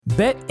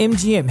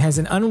BetMGM has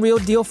an unreal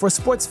deal for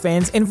sports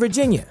fans in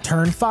Virginia.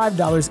 Turn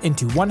 $5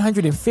 into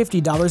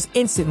 $150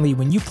 instantly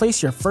when you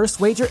place your first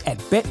wager at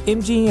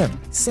BetMGM.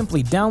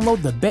 Simply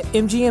download the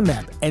BetMGM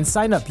app and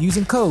sign up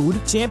using code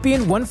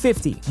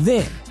Champion150.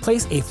 Then,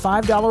 place a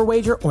 $5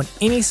 wager on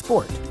any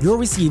sport. You'll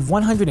receive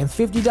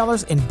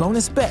 $150 in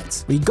bonus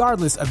bets,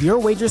 regardless of your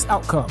wager's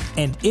outcome.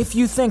 And if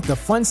you think the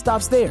fun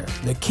stops there,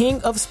 the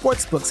King of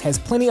Sportsbooks has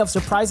plenty of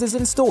surprises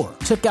in store.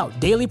 Check out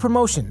daily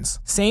promotions,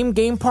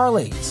 same-game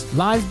parlays,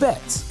 live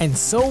bets, and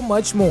so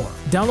much more.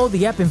 Download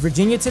the app in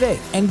Virginia today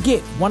and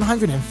get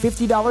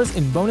 $150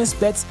 in bonus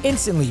bets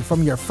instantly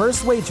from your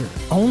first wager.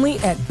 Only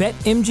at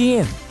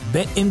BetMGM.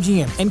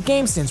 BetMGM and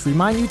GameSense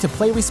remind you to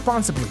play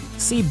responsibly.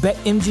 See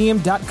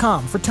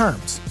BetMGM.com for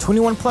terms.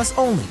 21 plus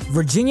only.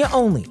 Virginia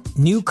only.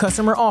 New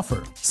customer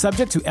offer.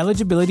 Subject to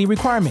eligibility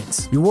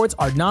requirements. Rewards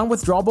are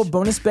non-withdrawable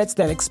bonus bets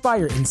that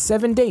expire in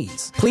 7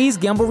 days. Please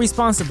gamble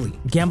responsibly.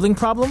 Gambling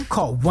problem?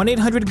 Call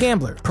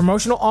 1-800-GAMBLER.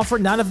 Promotional offer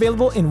not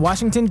available in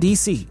Washington,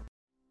 D.C.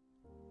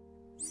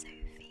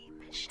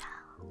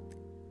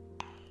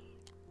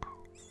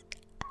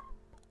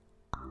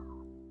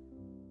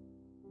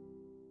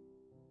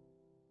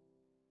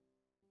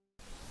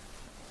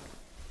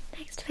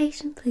 Next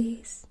patient,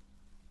 please.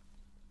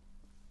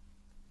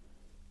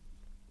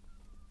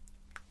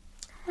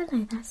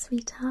 Hello there,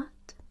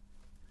 sweetheart.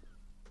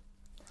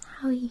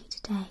 How are you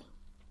today?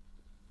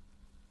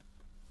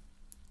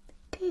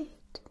 Good.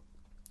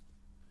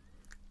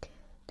 Good.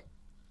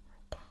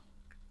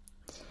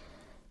 Okay.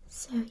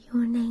 So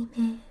your name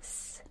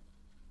is...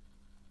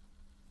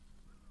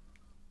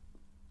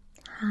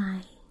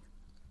 Hi.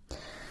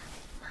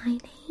 My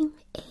name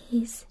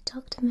is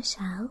Dr.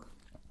 Michelle.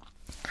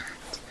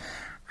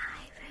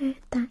 Heard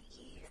that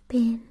you've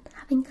been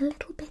having a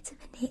little bit of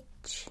an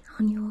itch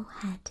on your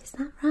head, is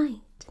that right?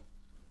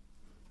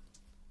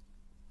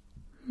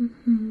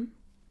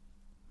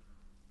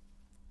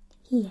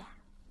 Yeah.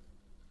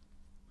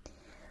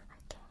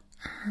 Okay,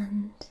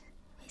 and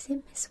is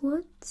it Miss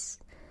Woods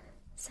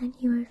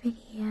sent you over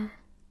here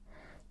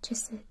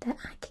just so that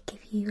I could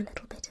give you a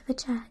little bit of a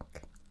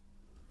check?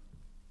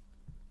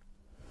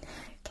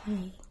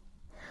 Okay.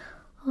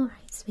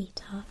 Alright,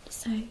 sweetheart,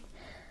 so I'm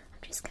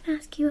just going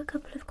to ask you a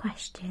couple of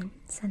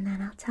questions and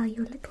then I'll tell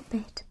you a little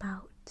bit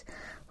about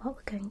what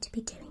we're going to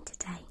be doing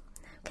today,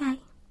 okay?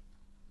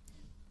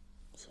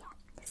 Yeah,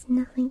 there's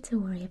nothing to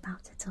worry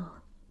about at all,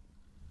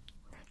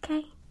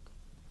 okay?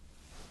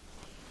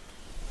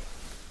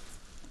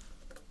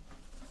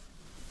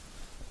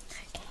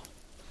 Okay,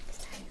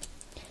 so I'm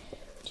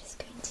just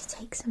going to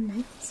take some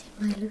notes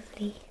in my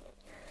lovely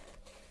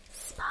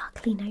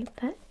sparkly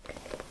notebook.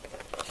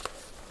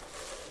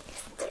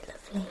 Isn't it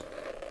lovely?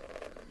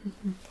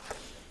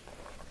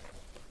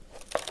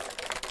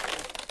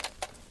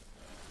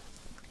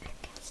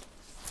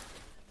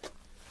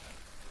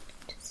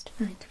 Just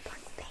find a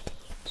blank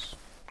page.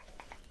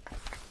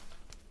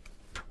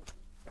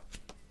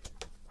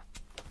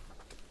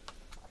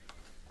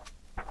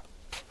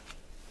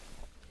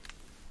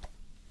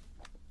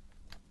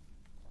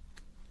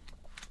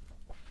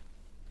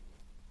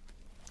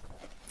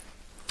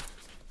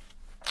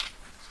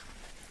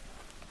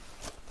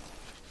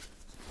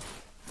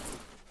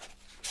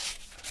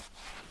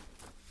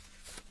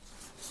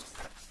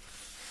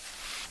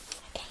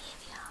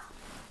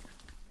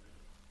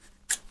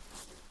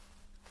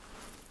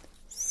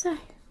 So,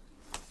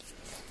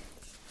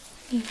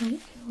 you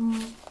write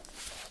your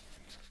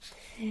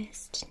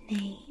first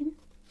name.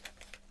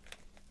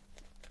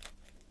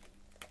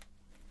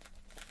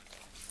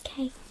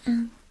 Okay,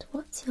 and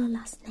what's your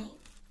last name?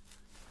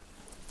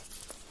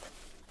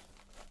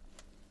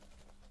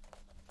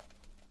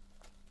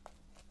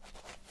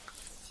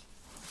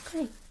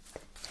 Great.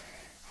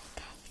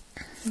 Okay,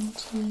 and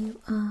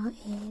you are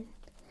in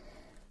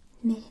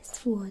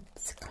Miss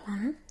Wood's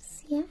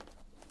class, yeah?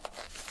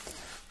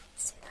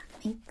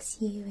 Makes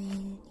you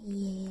in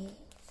year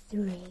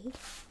 3. Okay,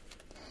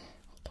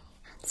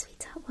 and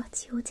sweetheart,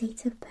 what's your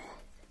date of birth?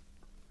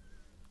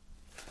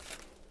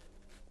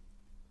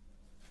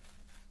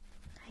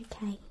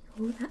 Okay,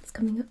 oh, that's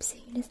coming up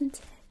soon,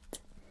 isn't it?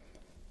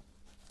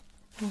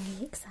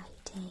 Very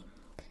exciting.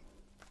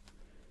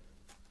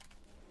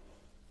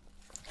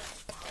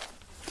 Okay,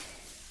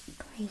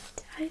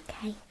 great.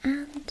 Okay,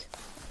 and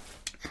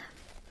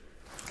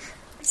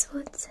Miss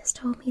Woods has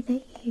told me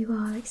that you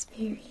are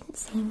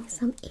experiencing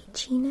some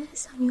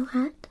itchiness on your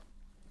head.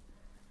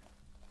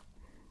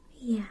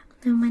 Yeah,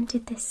 and when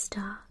did this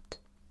start?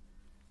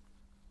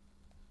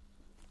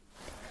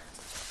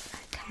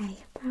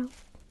 Okay, about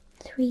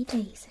 3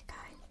 days ago.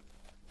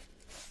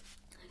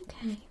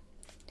 Okay,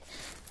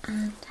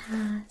 and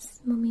has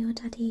Mummy or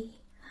Daddy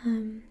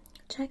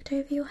checked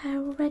over your hair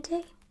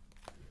already?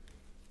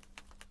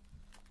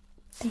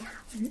 They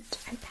haven't,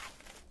 okay.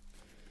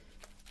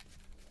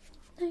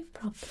 No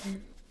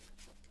problem.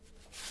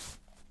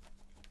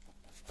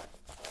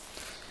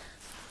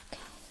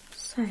 Okay,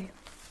 so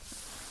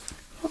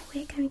what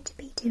we're going to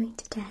be doing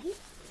today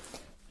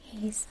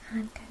is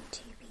I'm going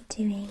to be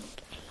doing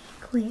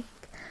a quick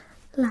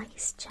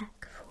lice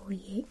check for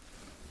you.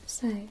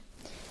 So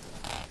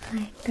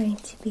I'm going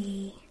to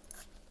be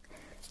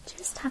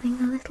just having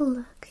a little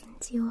look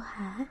into your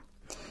hair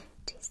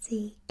to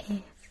see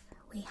if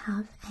we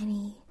have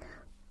any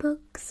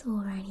bugs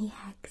or any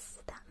eggs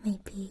that may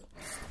be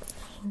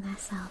laying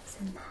themselves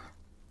in there.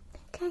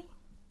 Okay?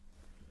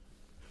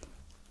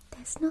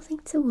 There's nothing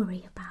to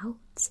worry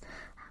about.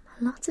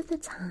 A lot of the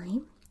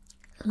time,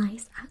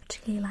 lice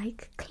actually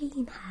like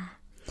clean hair,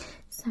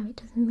 so it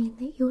doesn't mean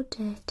that you're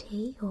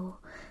dirty or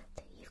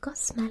that you've got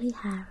smelly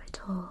hair at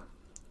all.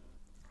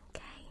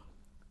 Okay?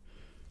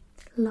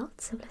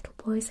 Lots of little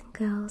boys and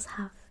girls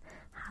have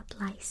had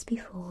lice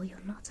before. You're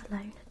not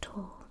alone at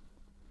all.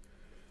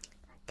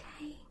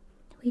 Okay?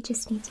 We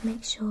just need to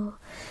make sure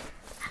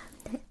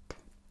that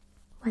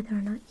whether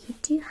or not you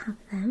do have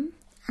them,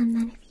 and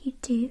then if you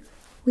do,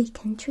 we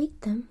can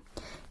treat them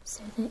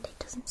so that it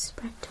doesn't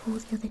spread to all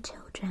the other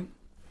children.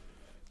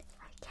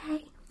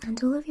 Okay?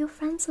 And all of your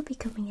friends will be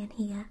coming in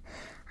here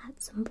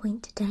at some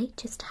point today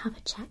just to have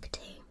a check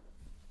too.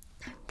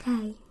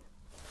 Okay?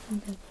 No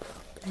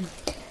problem.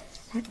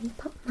 Let me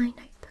put my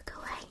notebook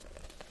away.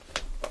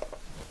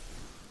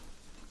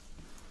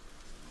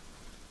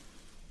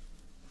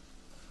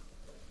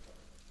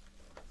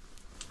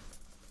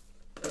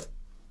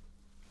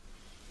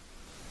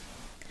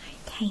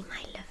 Okay,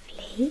 my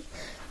lovely.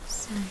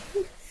 So,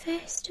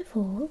 first of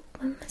all,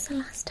 when was the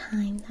last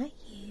time that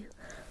you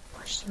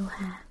washed your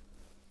hair?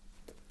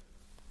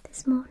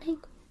 This morning?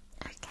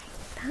 Okay,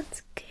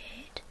 that's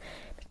good,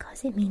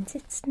 because it means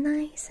it's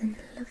nice and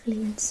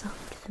lovely and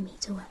soft for me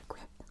to work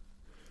with.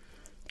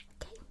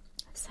 Okay,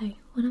 so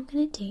what I'm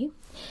going to do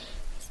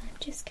is I'm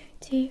just going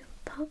to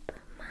pop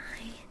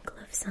my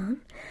gloves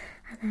on,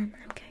 and then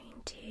I'm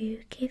going to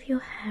give your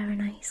hair a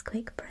nice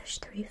quick brush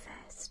through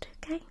first,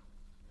 okay?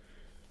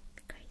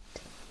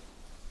 Great.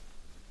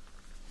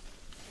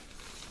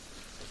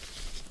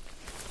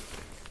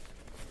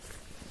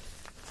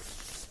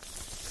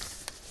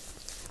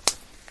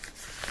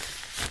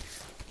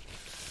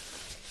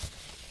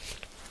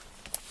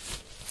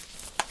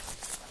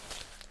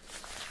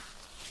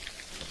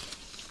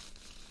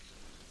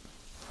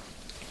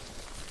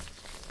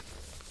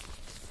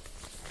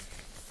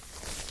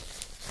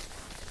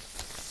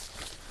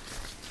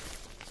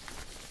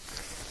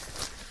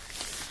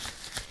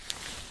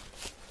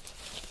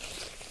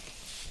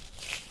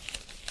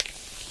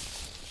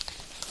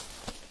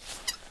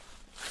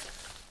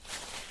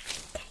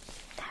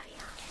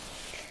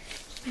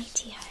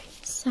 Rightio.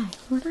 So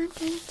what I'm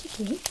going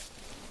to do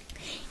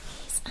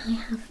is I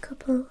have a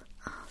couple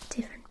of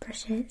different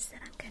brushes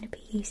that I'm going to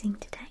be using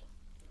today.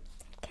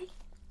 Okay,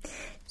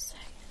 so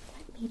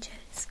let me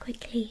just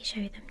quickly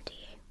show them to you.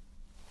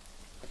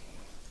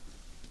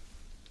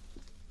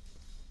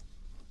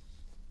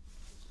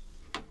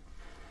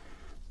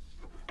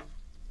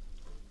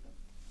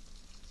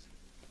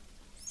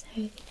 So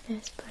the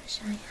first brush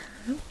I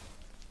have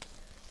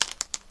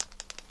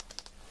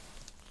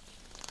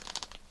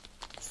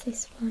is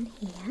this one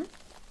here.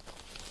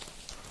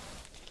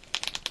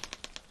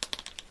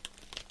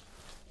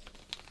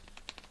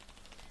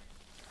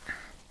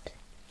 And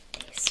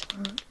this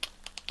one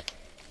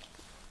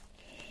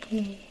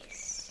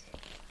is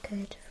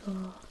good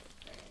for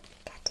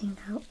getting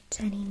out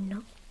any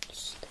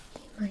knots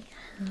that you might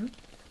have.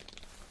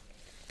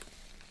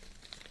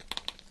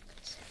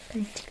 So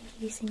I'm going to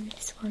be using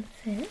this one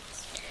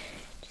first,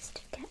 just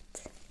to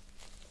get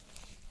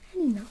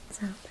any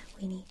knots out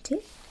that we need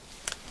to.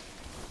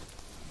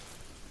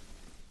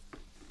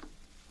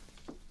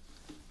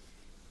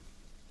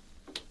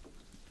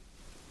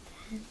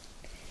 Then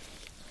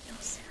we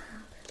also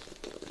have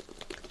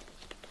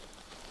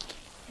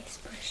this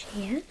brush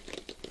here.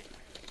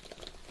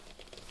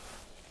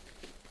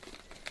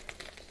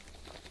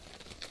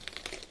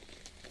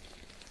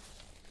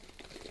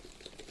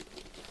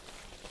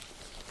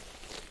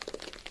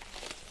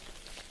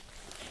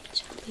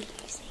 Which I'll be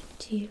using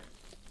to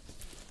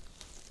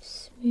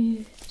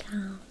smooth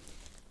down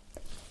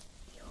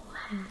your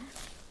hair,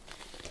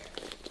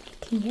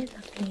 making it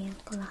lovely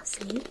and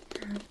glossy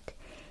and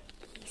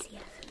easier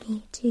for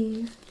me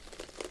to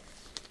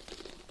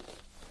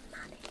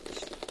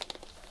manage.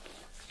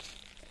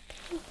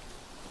 Okay.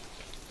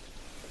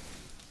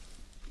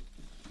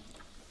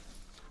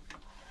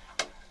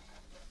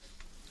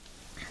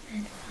 And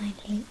then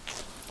finally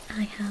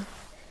I have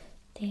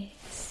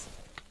this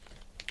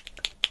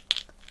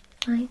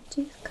fine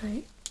tooth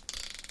comb.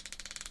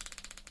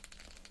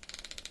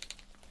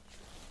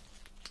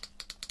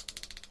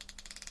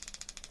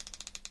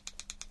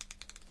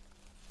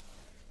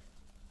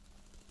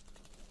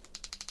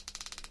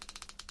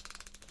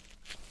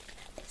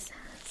 This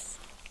has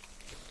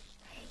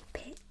a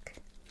pick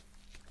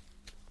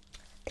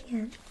at the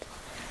end,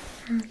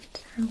 and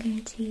I'm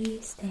going to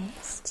use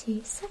this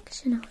to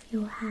section off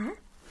your hair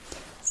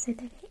so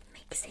that it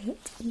makes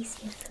it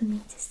easier for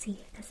me to see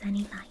if there's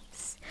any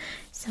lice.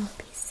 So I'll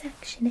be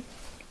sectioning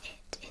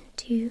it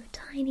into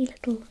tiny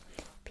little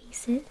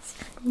pieces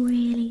and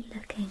really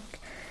looking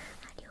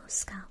at your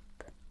scalp.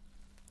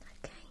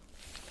 Okay.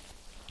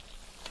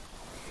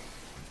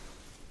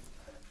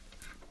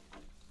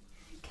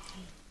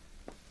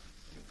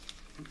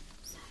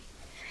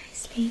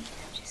 firstly,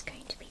 I'm just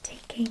going to be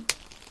taking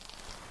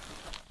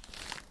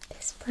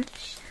this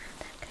brush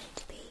and I'm going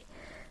to be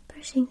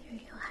brushing through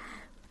your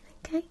hair.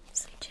 Okay,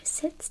 so just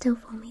sit still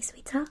for me,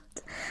 sweetheart,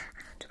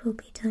 and we'll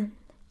be done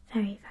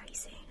very, very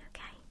soon,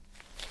 okay?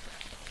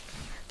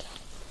 Okay.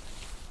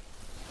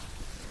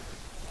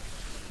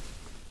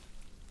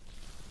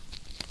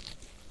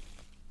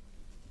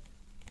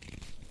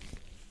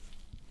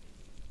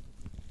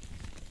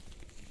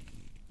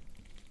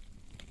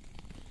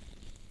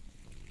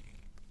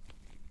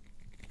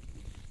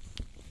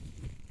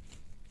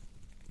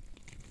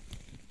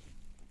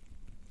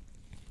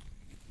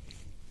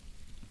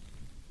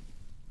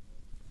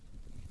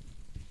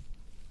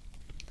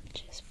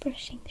 Just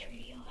brushing through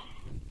your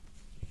hair.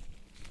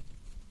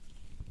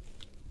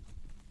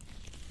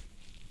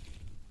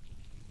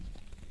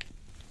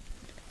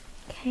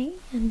 Okay,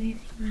 and moving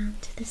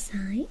around to the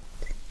side.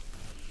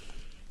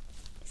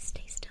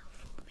 Stay still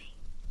for me.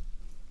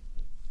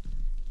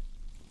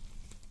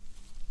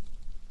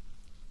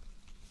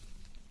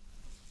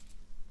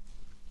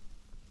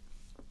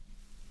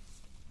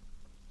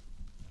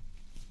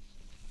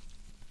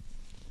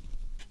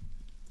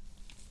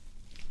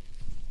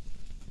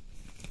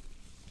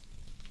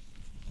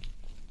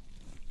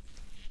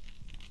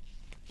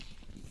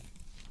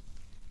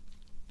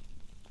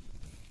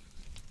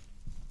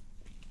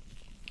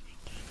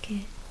 Okay,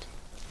 good.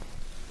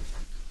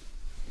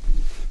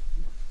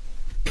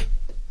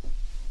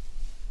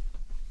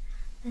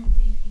 Then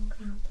moving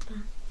around the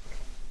back.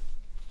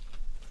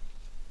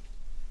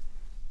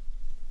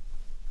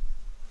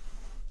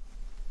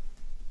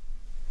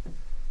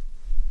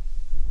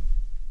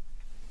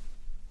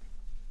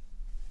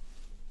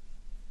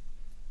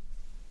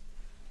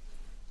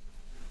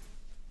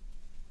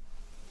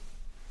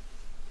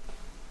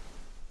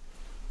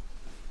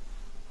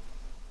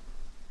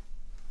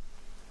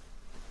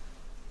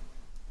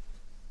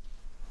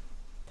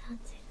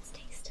 That's it,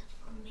 stay still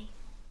for me.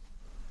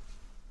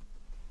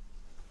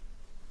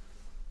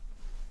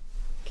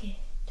 Good.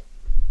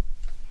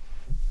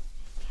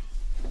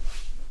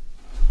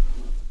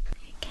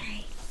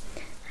 Okay,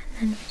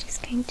 and then we're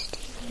just going to do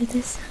the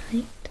other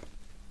side.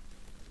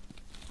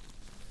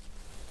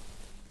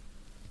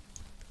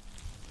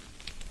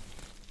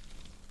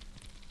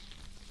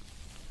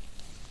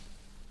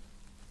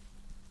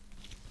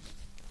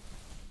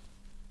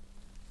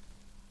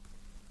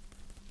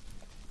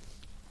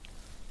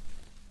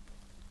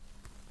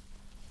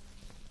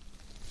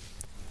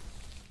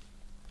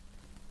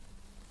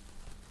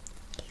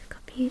 You've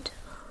got beautiful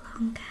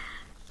long hair.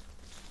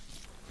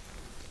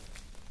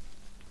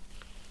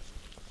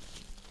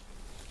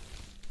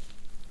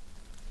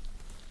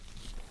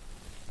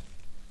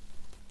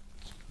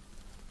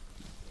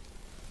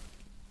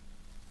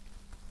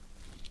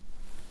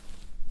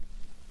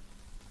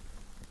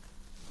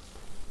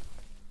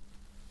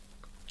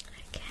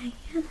 Okay,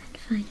 and then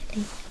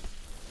finally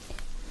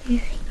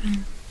moving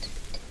around to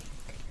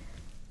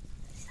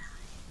the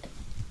side.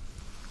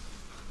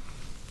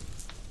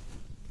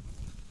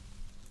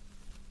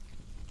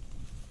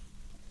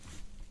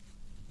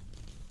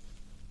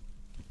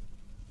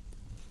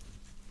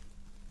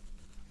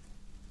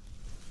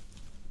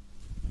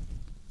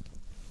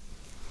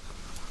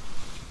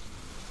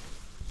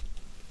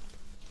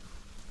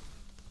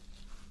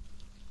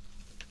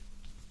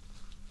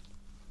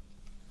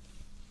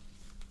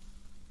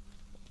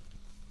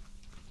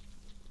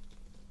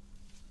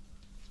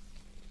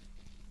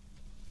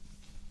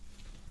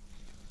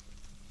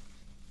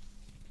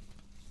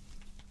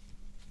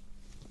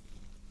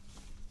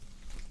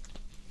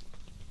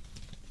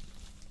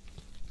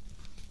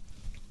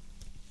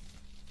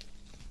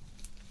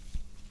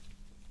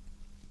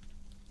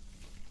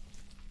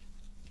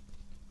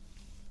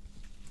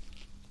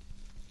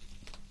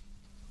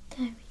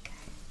 There we go.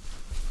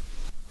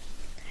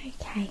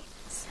 Okay,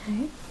 so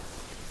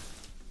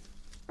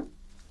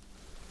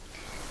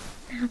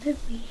now that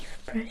we've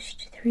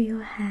brushed through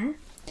your hair,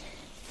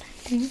 what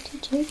I'm going to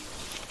do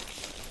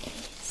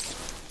is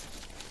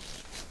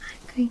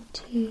I'm going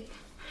to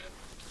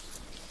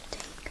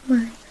take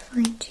my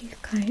fine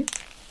tooth comb and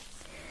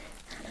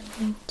I'm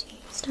going to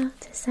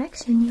start to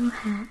section your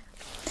hair.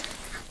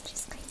 I'm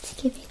just going to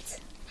give it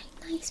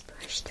a nice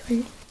brush through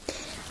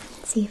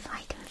and see if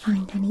I can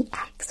find any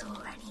eggs or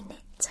any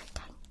nits,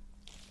 okay?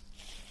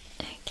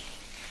 Okay,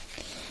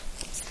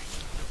 so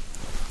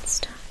let's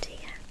start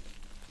here.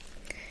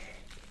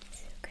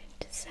 So we're going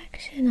to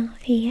section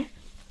off here.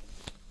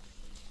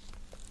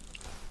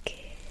 Good.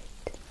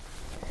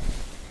 And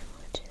then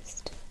we'll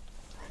just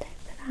flip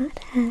that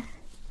hair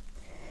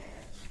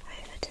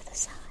over to the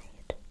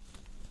side.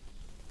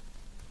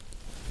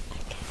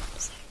 Okay,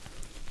 so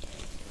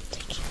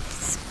taking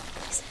this small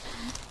piece of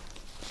hair,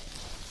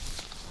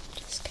 I'm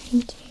just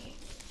going to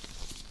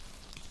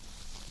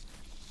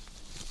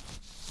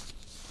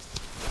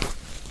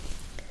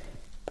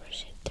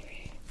brush it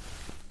through.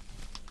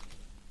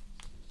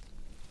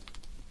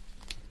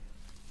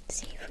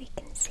 See if we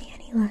can see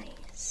any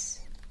lice.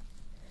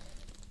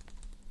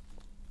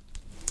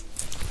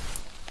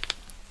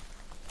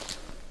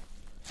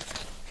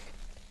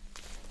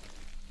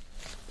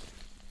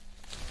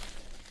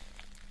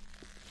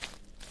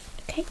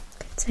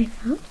 so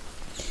far.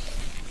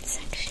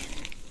 Section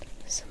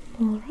some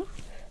more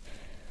off.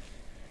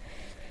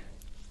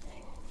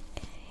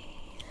 Okay,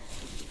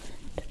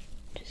 and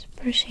just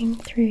brushing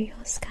through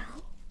your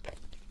scalp.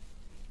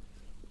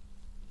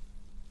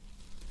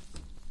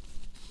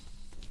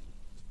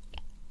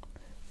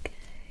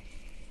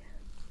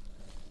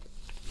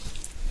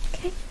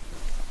 Okay.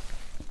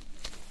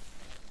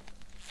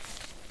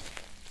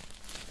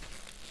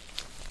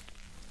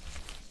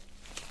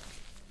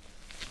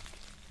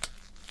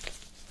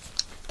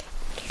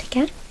 Do it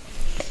again.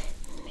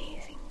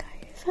 Moving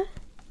over.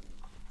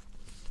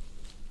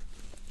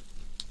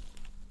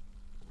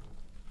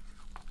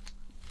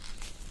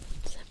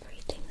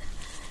 Separating the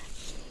hair.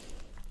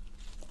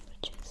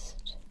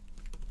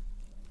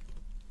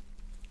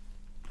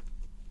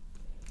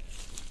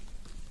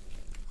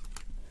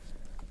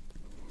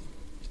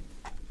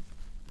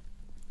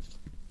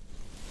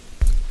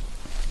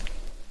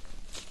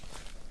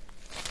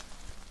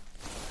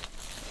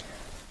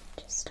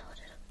 Just hold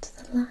it up to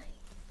the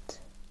light.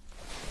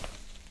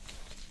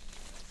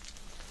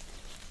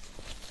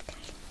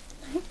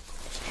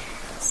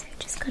 So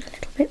just got a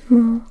little bit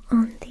more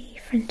on the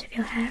front of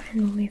your hair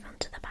and we'll move on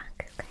to the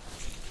back, okay?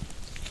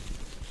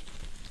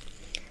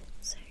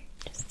 So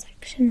just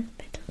section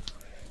a bit off.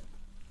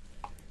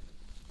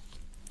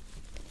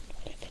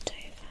 Flip it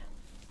over.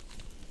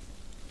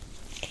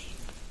 Okay.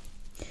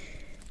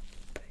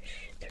 Push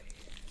through.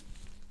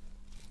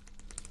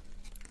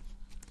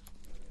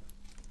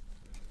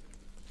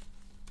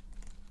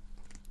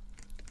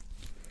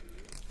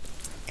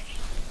 Okay.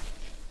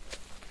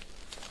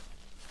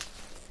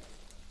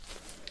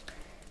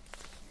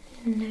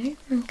 No,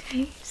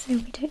 okay, so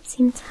we don't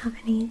seem to have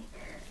any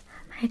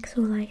eggs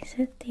or lice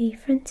at the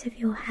front of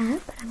your hair,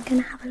 but I'm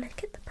going to have a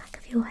look at the back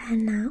of your hair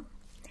now.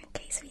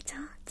 Okay,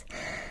 sweetheart,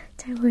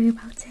 don't worry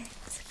about it.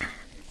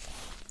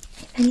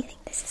 If anything,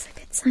 this is a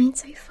good sign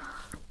so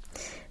far,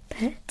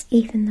 but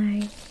even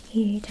though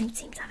you don't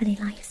seem to have any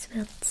lice,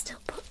 we'll still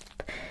put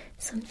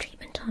some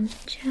treatment on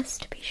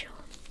just to be sure,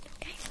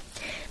 okay?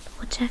 But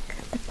we'll check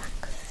the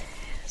back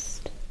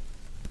first.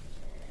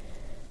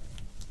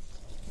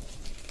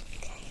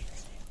 Okay,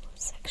 so we'll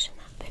section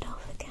that bit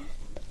off again.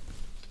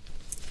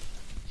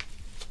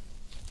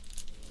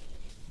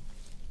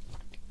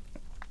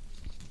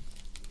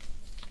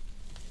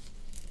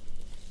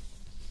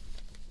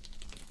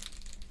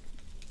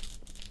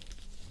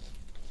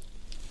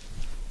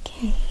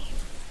 Okay.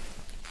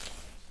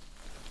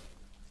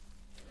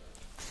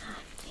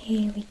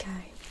 Here we go.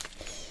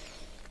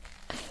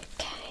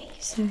 Okay,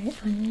 so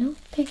I'm not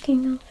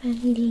picking up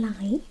any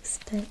lice,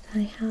 but I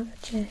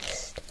have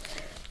just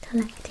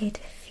collected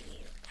a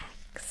few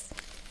eggs.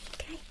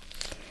 Okay,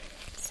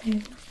 so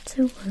not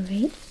to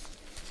worry.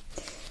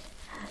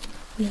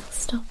 We'll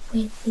stop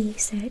with the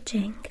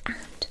searching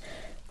and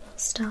we'll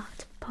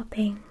start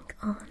popping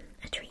on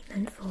a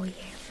treatment for you.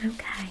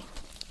 Okay.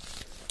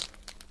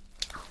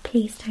 Oh,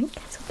 please don't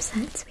get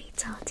upset,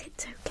 sweetheart.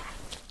 It's okay.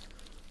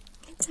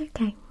 It's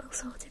okay. We'll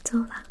sort it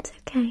all out,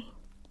 okay?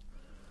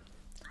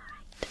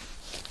 Alright.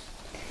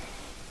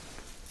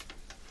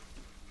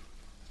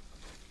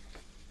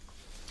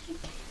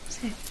 Okay,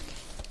 so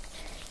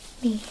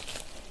me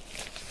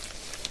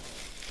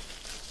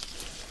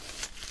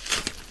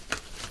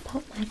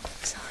pop my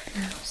gloves off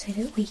now so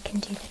that we can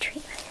do the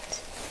treatment.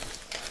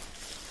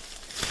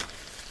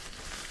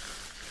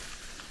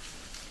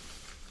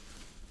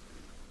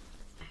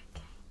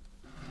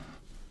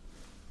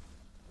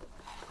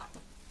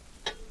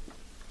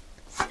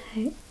 So,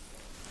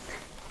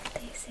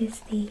 this is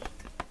the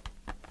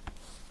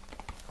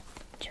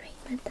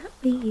treatment that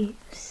we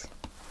use.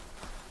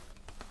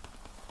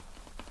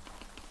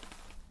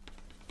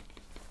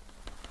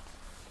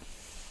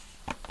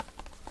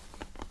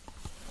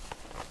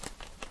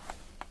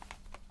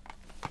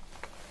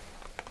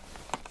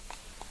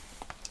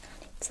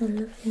 And it's a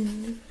lovely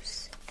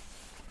mousse.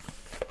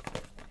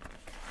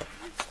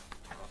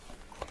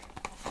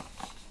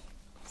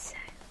 So,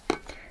 I'll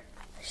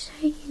show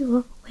you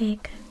what we're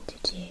going to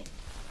do.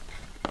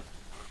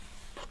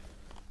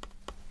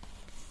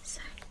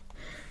 So,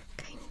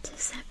 I'm going to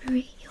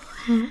separate your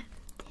hair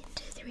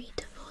into 3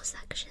 to 4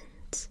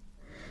 sections.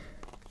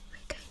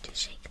 We're going to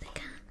shake the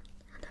can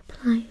and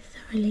apply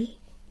thoroughly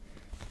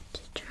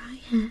to dry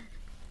hair.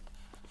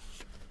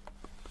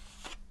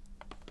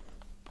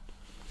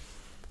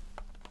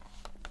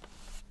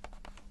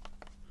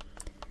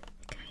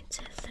 We're going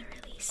to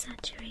thoroughly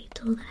saturate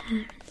all the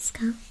hair and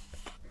scalp.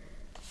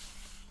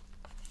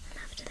 And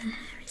after the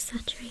hair is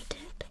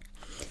saturated,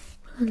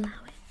 we'll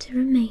allow it to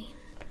remain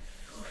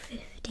for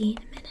 15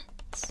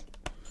 minutes.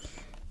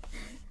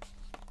 Then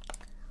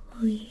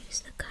we'll use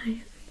the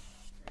comb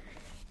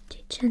to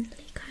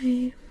gently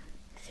comb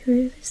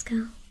through the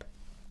scalp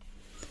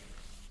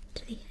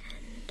to the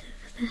end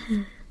of the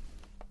hair.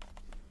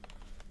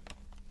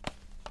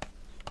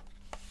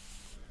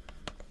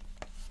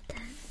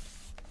 Then,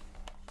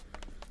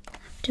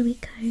 after we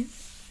comb,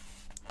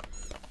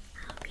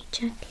 I'll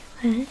recheck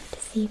your hair to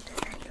see if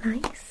there's any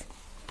lice.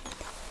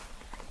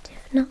 And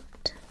if not,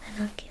 then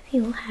I'll give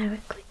your hair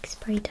a quick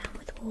spray down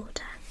with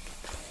water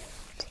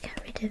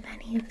rid of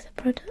any of the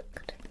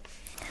product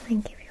and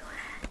then give your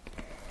hair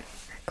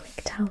a quick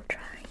towel dry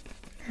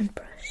and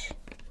brush.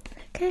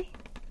 Okay?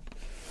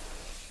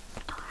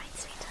 Alright,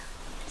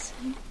 sweetheart. So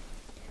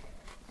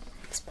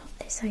let's pop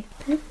this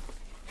open.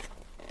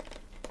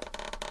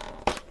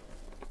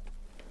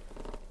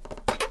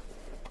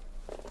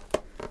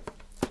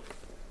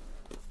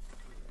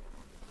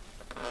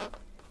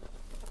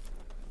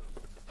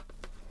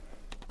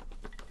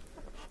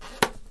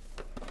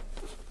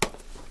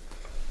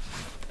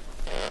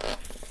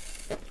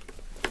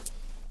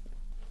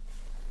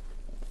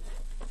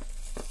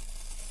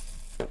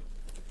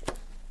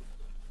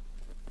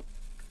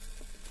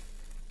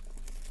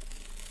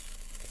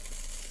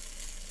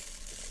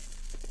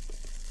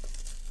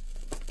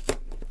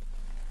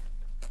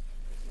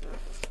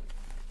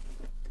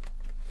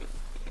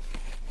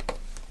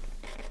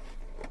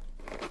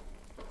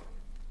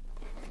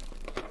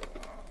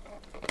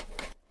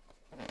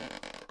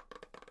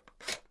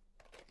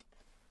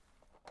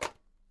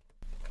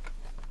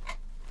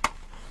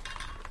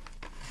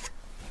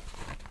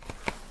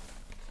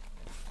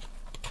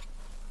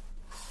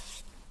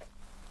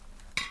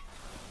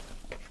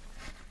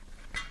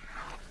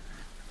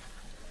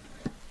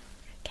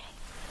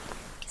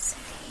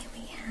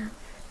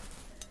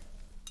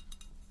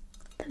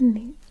 The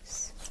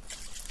mousse.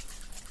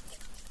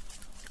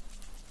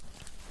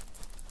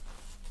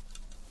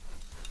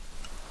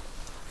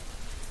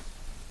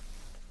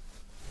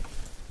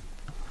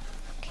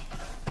 Okay.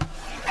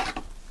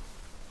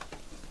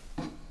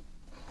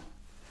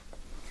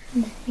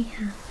 And then we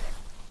have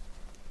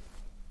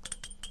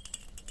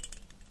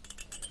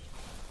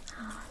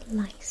our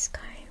lice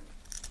comb.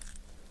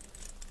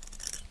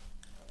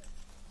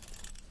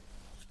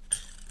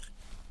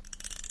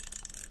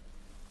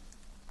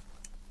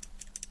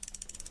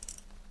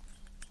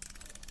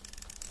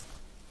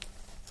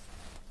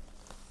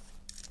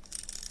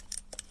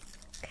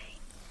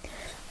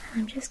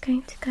 I'm just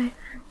going to go and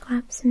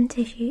grab some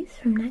tissues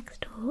from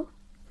next door,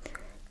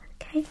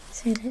 okay,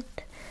 so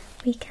that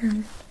we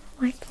can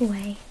wipe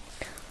away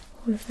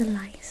all of the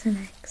lice and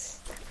eggs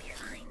that we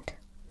find.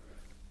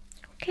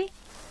 Okay,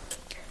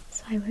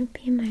 so I won't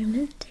be a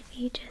moment if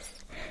you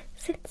just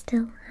sit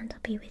still and I'll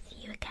be with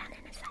you again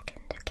in a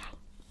second, okay?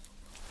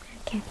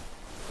 Okay.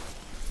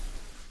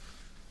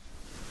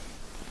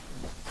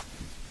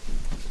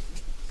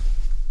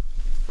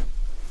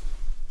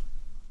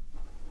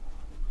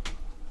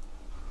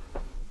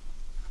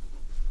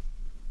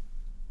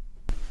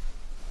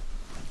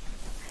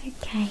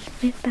 Okay,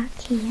 we're back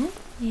here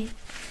with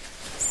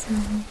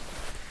some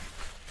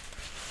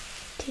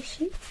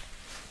tissue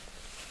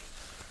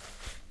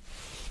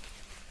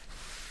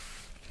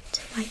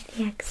to wipe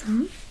the eggs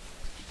on,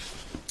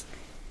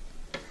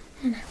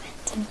 and I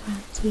went and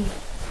grabbed you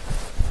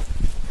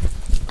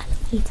a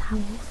lovely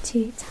towel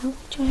to towel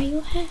dry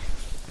your hair.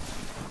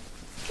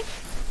 Okay,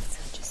 so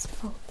just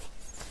fold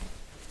this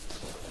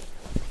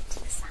to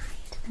the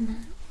side for now.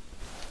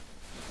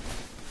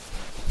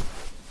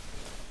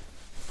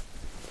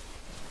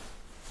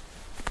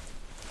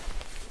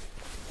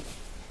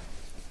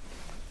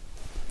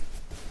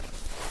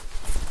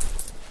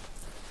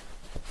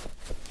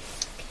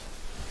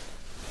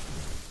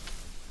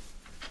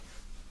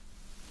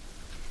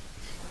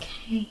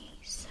 Okay,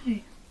 so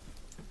what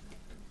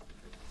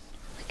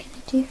we're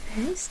going to do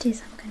first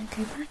is I'm going to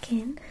go back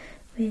in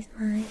with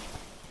my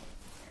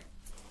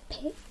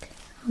pick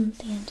on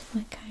the end of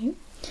my comb.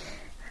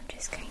 I'm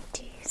just going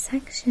to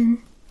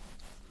section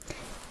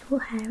your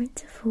hair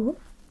into 4,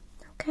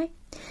 okay?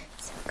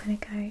 So I'm going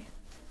to go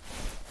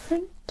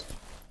front,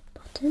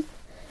 bottom,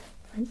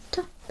 front,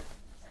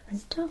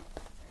 top,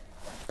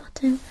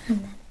 bottom, and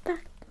then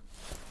back,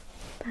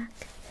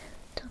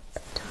 top.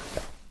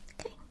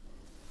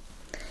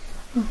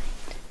 Right,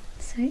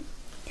 so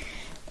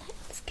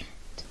let's get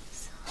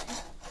some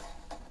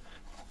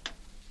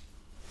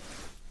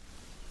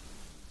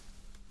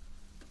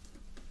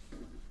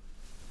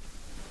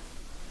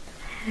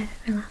hair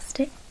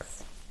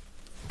elastics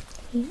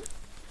here.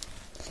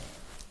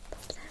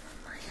 Pop them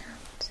on my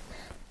hand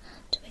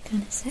and we're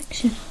going to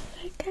section off,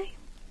 okay?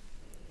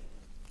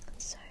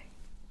 So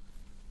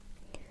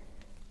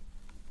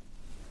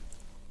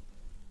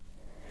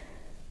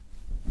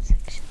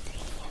section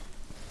here.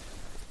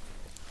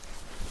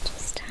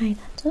 Just tie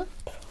that up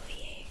for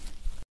you.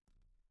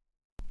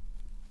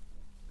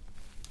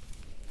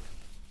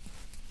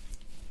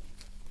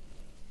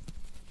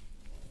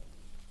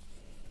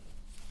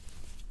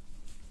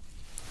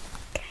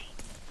 Okay.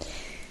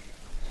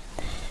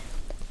 Then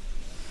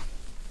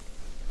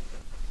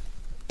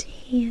to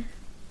here.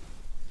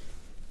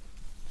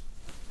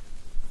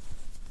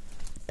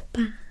 The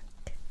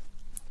back.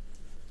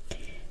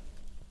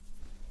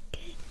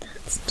 Okay,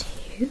 that's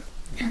 2.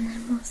 And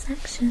then we'll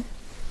section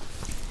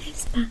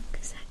this back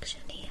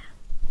section here.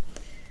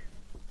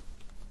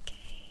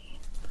 Okay,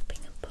 popping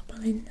a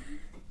bubble in there.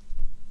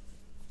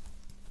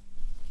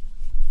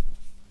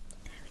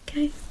 There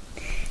we go.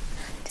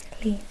 And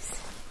it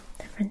leaves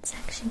the front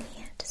section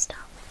here to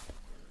start with.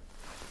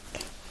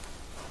 Okay.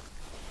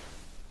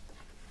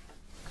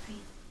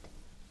 Great.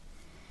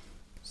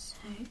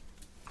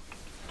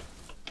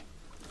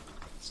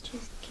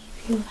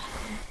 your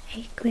hair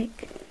a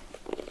quick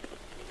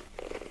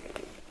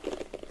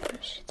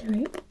brush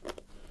through.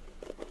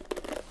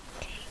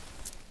 Okay.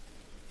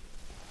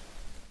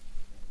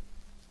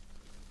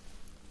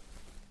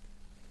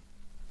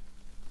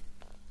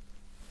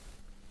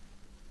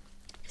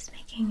 Just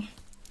making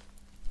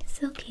it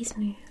silky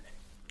smooth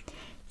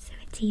so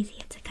it's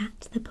easier to catch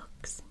the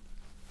bugs.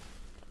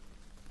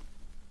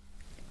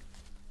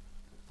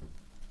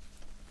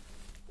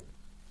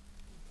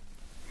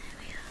 There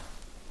we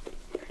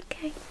are.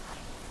 Okay.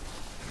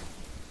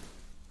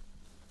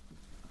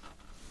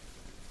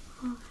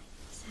 Alright,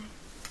 so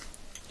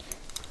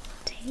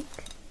take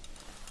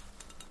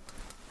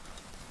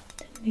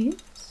the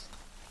mousse.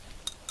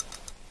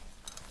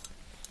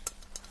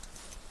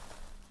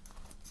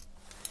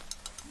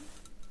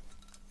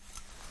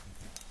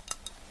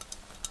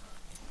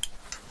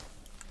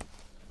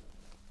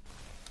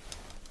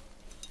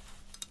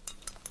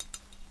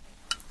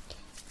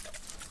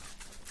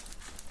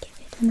 Give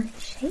it a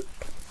nice shake.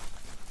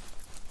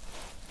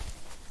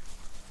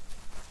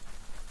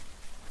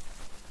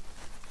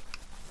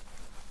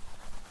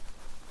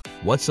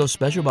 What's so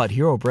special about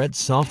Hero Bread's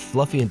soft,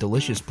 fluffy, and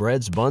delicious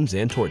breads, buns,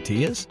 and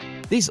tortillas?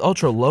 These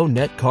ultra-low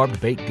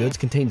net-carb baked goods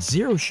contain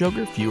zero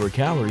sugar, fewer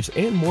calories,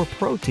 and more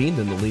protein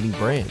than the leading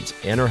brands,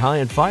 and are high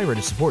in fiber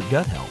to support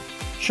gut health.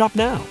 Shop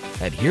now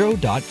at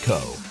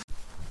hero.co.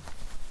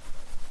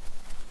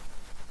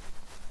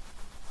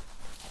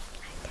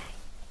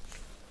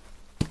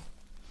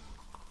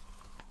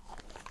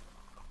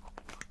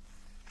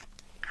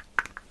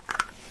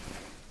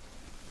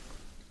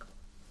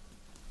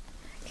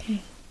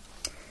 Okay,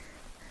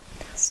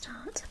 I'll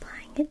start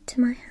applying it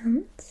to my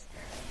hands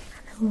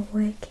and then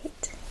we'll work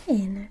it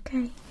in,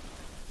 okay?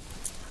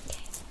 Okay.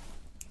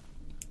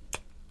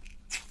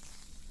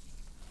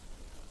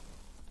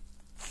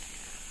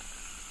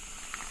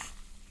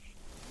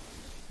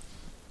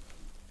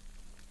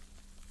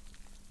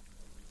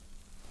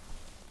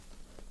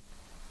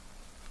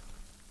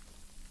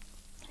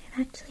 It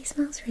actually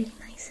smells really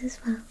nice as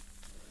well.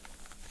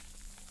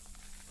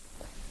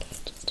 Okay,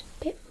 just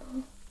a bit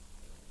more.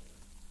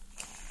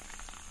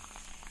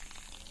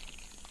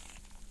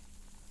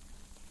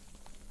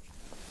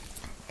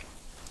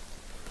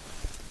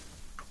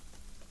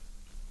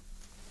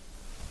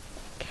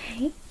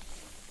 Okay.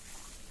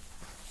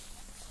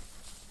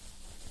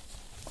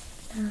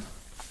 Now, I'm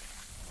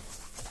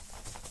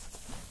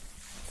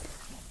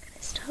going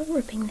to start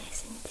rubbing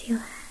this into your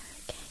hair,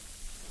 okay?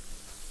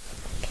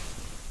 Okay.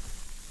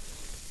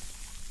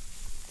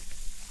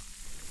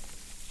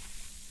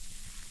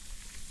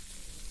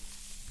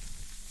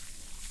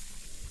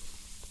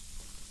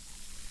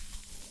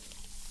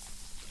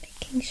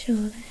 Making sure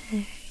the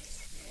hair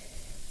is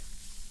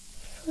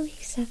fully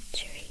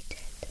saturated.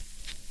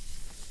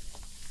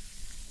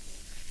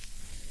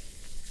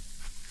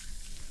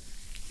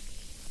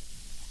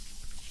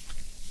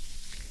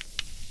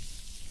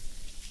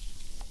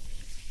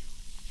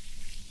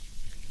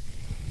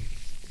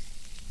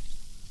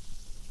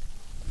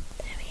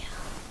 There we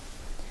are.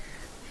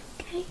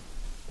 Okay.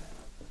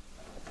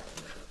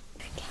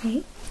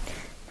 Okay.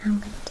 Now I'm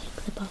going to take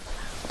the bobble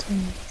out on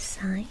this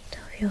side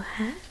of your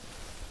hair.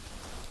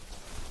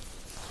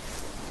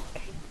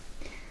 Okay.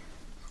 And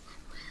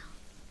then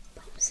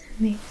we'll pop some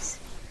mousse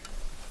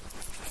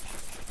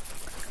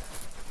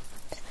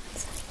to that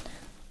side now.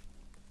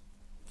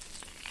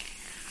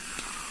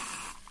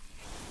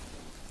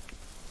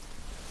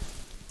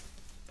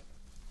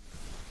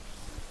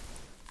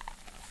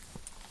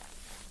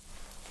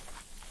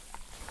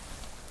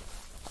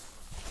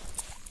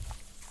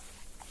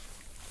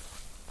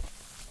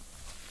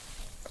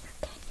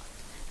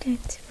 Okay, I'm going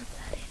to rub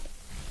that in.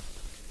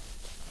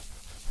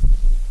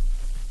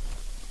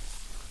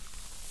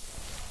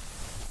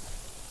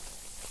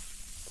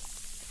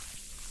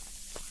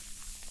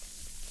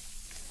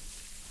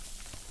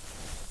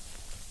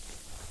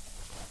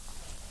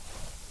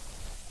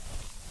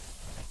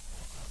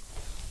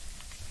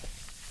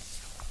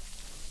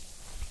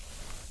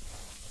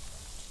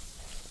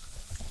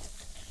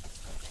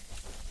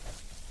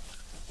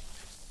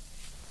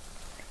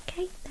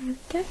 Okay, there we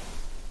go.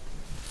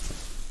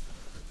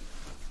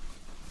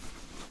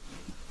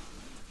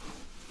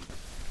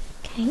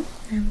 Okay,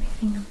 now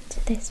moving on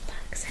to this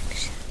back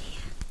section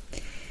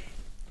here.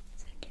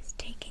 So I'm just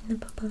taking the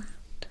bubble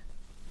out.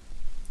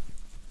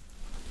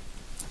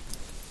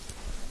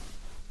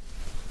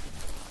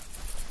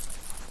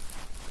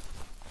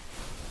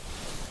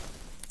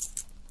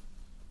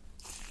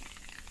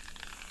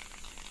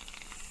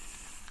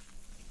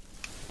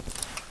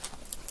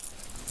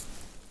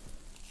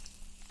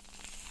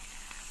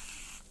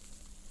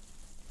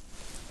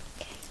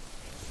 Okay.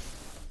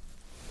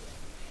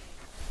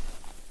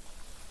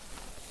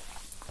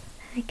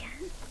 Then again,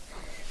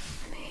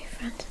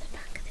 move round to the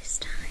back this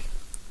time.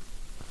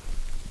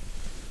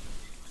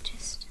 And we'll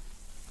just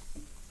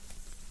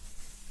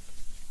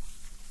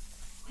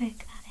work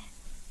that in.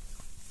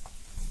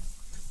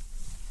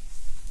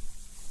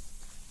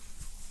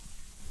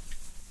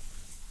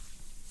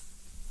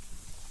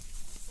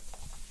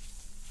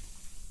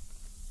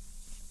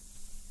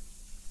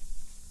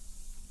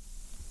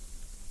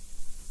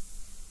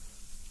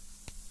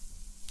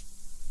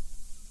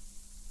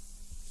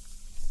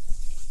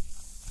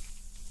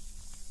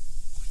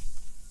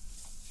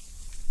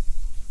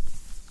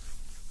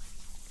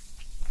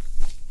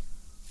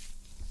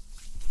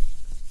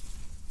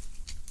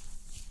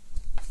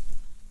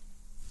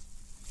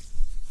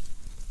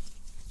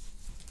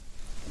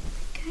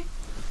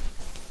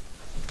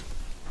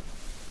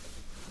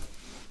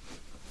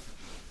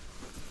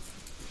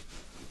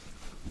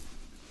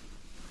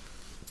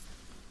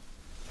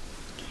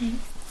 Okay, and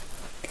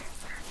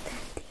then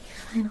the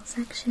final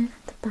section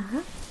at the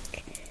back.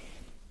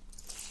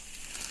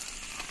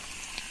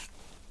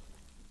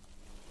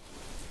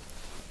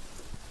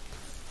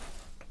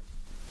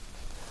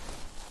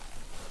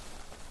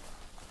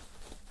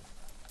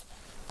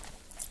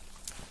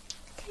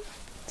 Okay,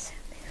 so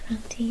move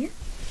around here.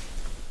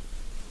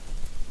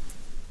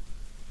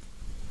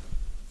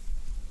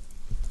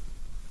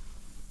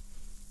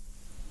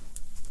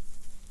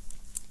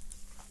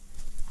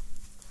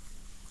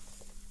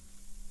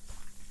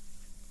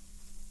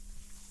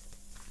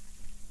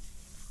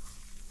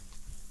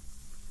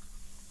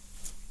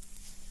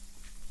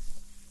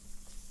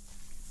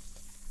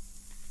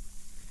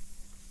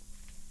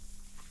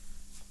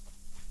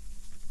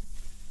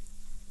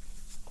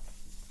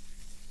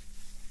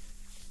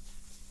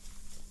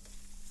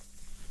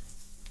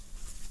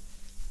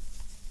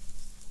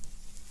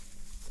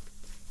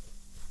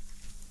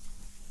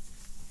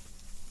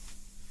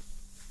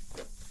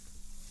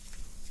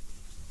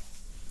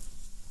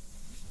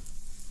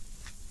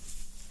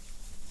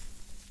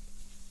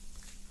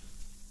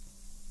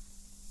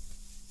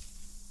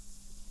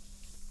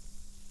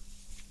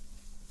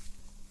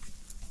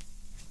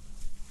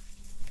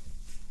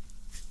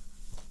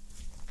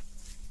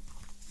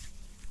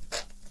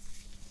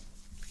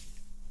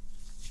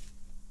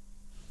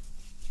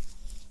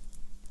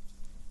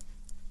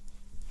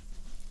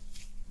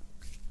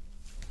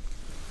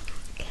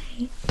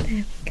 Okay,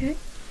 there we go.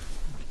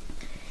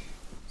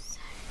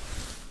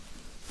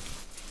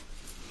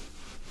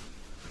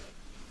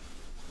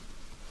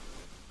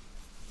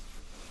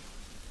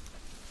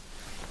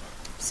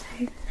 So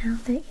now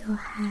that your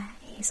hair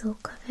is all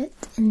covered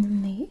in the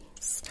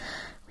mousse,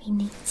 we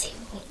need to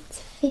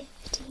wait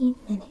 15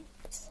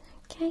 minutes,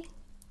 okay?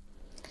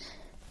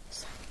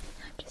 So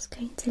I'm just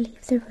going to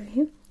leave the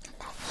room and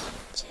let you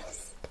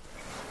just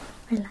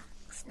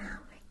relax now,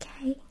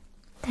 okay?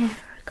 There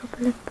are a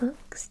couple of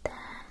books there.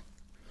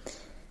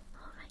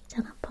 Alright,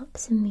 and I'll pop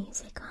some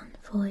music on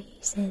for you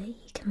so that you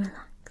can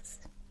relax.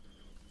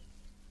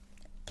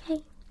 Okay,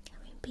 it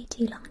won't be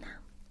too long now.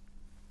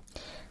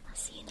 I'll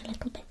see you in a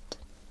little bit.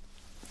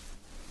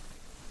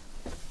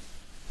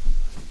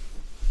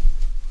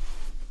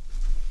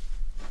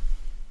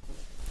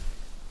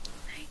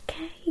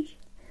 Okay.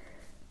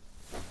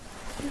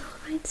 You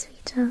alright,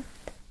 sweetheart?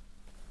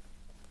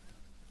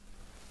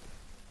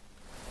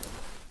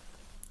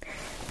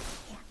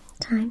 Yeah,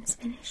 time's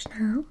finished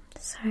now.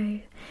 So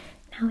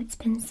now it's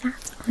been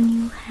sat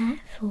on your hair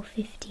for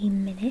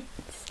 15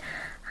 minutes.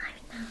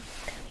 I'm now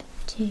going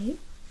to take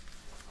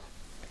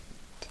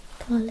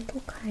our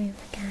little comb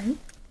again.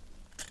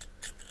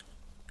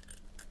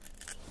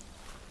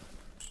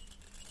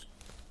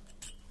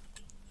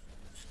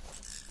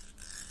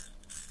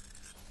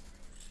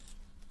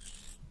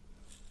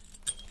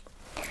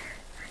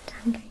 And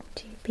I'm going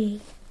to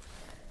be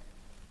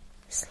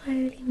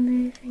slowly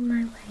moving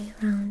my way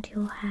around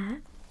your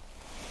hair.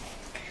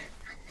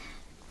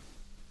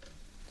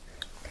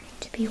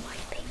 To be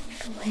wiping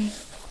away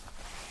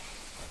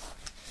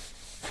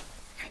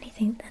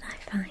anything that I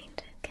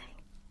find, okay?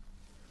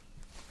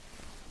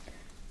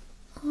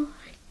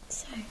 Alright,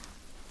 so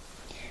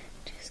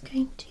just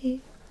going to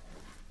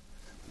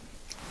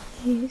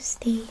use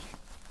the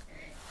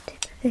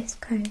tip of this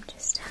comb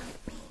just to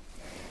help me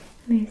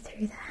move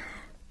through the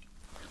hair,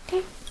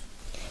 okay?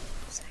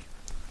 So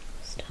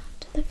start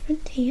to the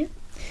front here,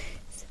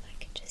 so I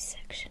can just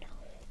section off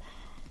there.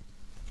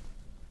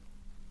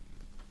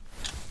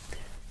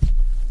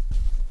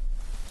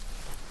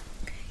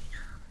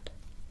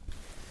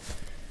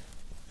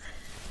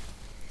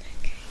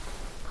 Okay,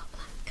 pop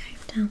that comb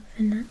down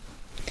for now.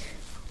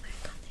 I'll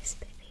work on this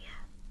bit here.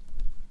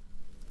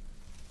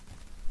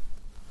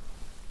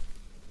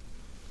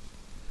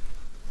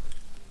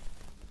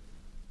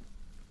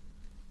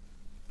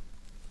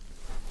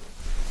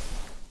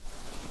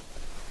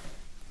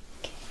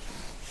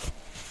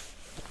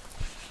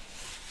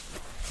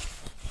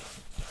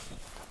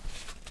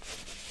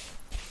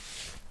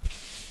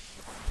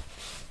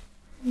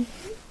 Okay.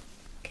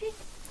 Okay.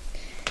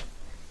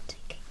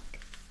 Taking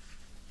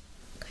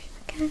comb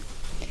again,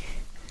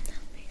 and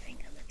then moving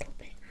a little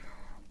bit more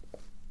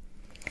over.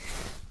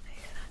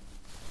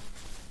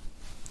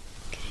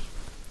 Okay.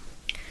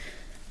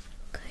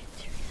 Going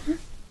through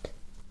that.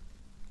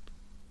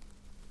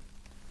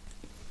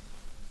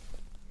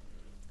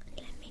 And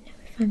let me know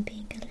if I'm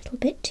being a little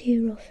bit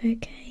too rough,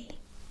 okay?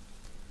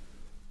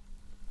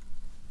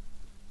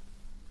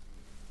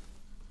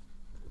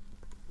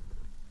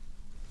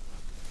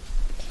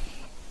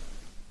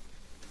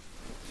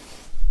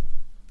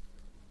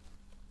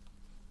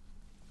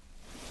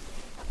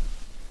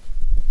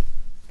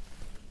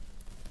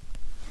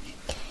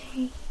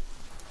 Okay.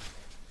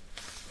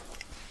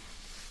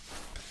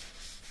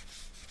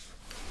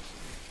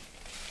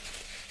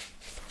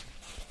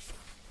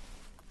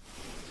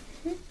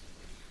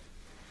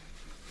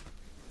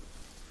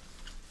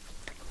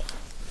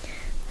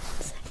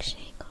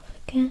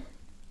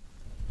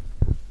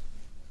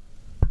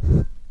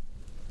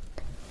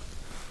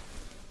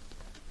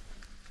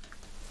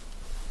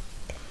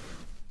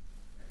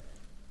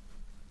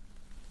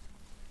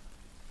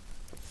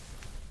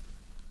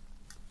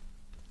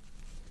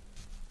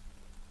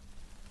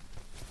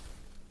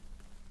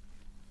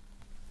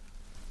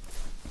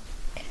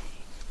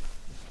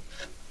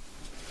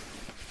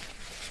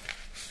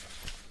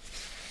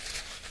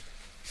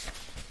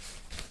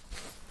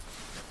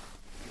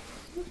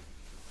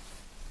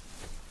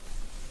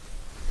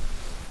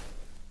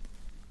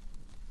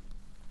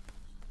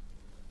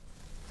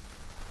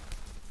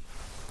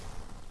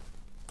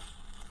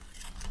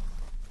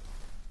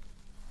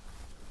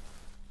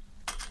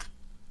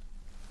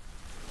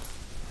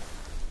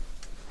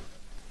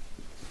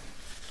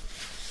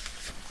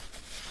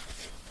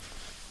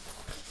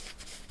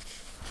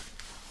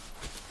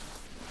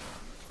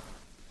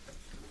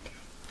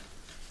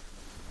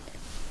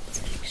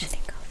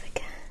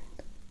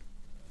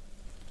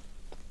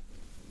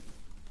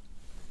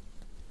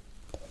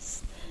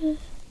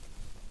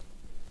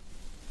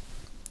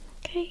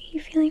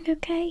 doing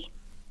okay?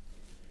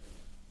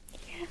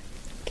 Yeah,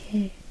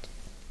 good.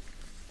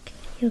 Good,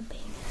 you're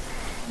being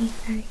very,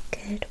 very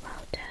good. Well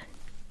done.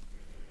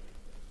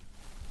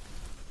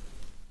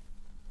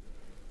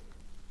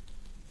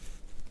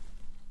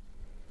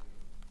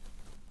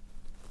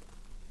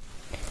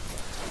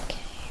 Okay.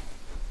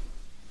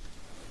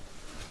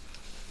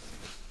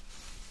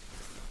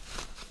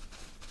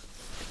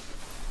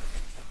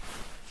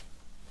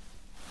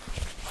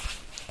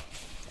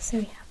 So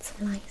we had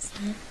some lice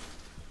there.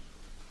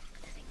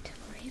 Nothing to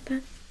worry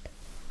about.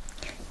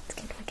 It's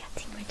good we're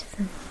getting rid of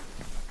them.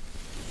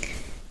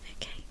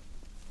 Okay.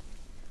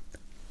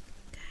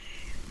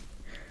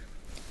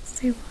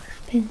 So what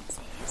happens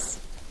is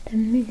the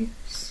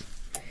mousse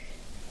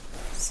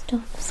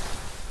stops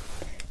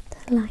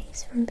the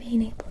lice from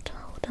being able to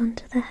hold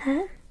onto the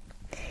hair.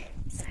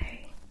 So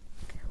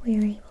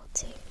we're able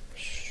to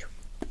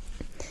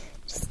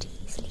just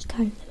easily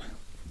comb them out.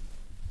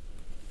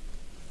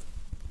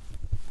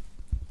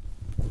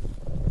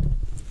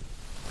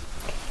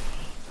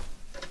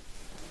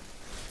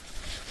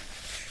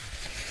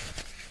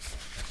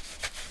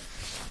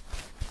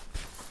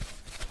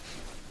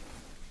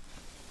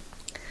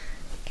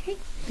 Okay,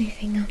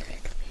 moving on a little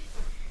bit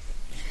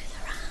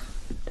further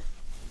around.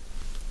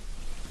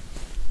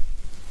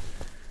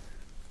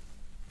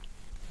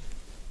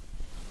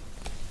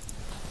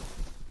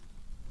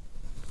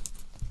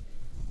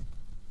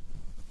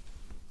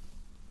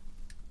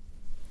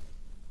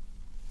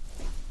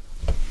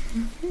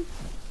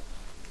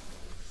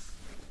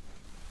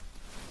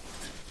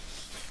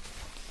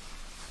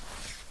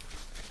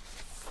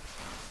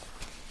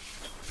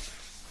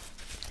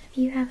 Have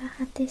you ever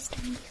had this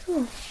done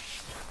before?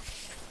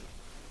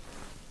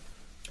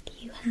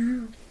 You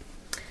have.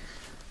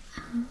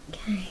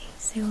 Okay,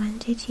 so when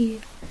did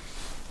you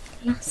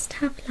last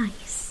have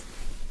lice?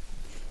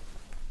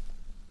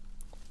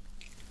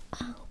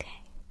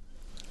 Okay,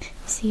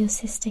 so your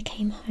sister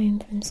came home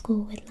from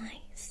school with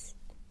lice.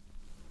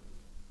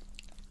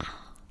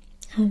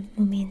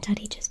 Mummy and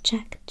Daddy just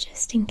checked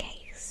just in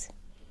case.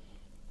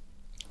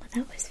 Well,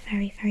 that was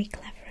very, very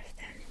clever of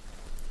them.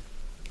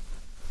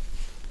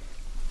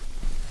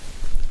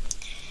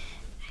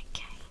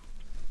 Okay.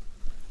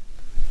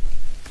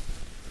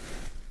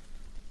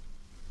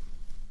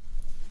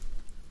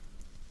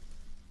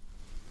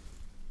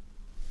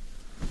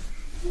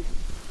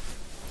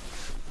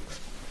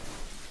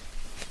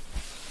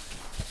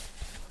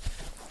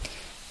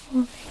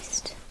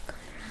 Almost gone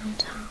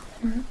around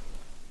half now.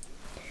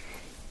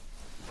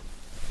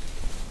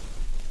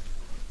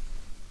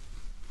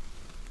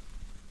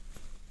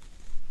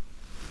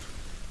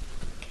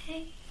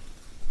 Okay.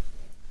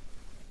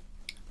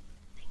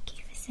 Thank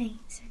you for saying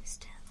so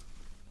still.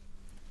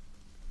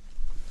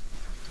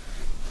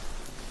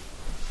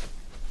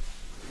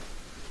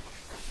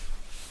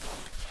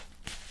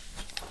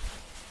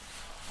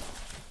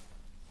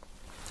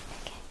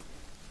 Okay.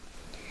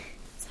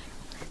 So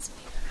let's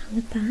move around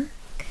the back.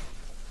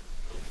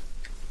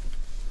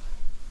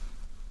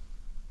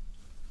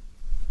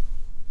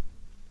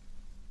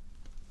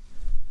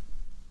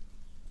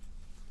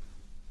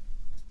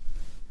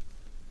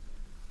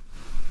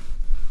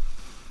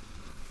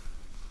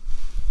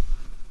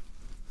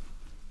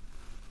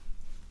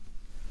 Okay.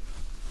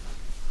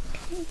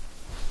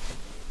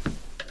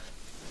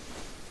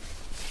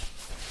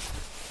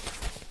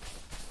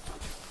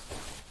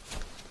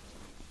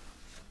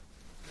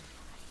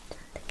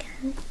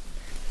 And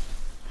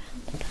again, around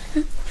the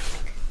back.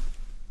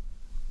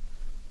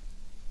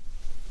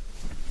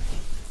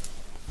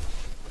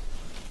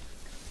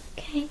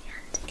 Okay,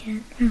 and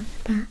again round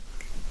the back.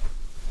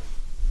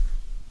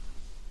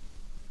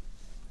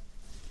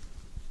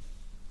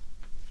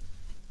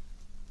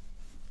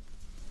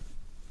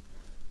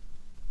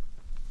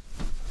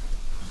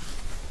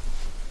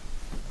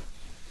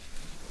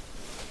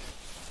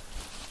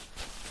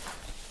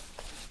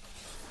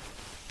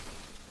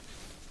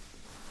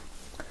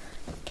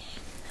 Okay,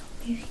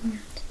 now moving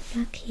that to the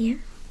back here.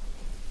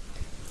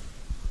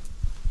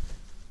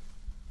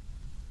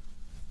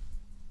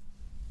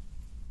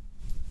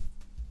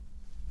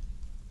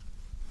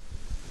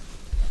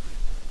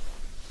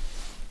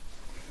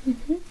 Okay,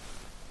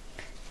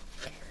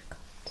 we've got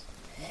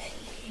a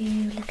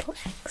few little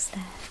eggs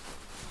there.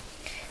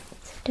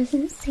 So it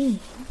doesn't seem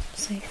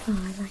so far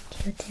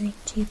like you're doing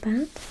too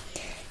bad.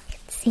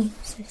 It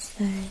seems as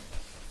though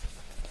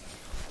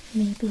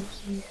maybe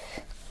you've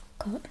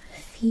got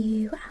a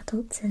few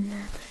adults in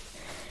there,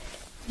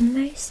 but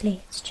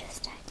mostly it's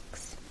just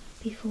eggs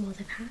before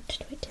they've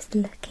hatched. We're just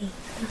lucky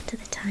a lot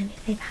of the time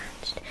if they've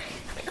hatched.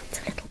 Have lots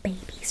of little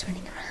babies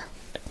running around.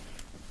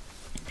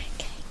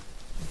 Okay,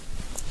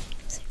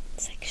 so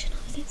section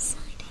of this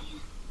side here.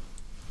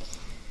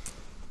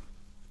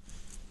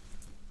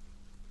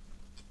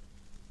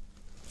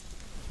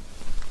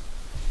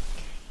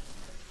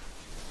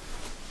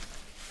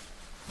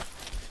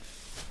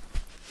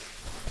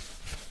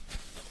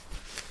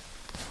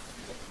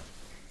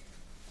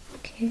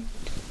 Good.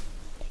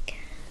 Again,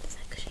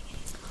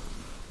 sectioning.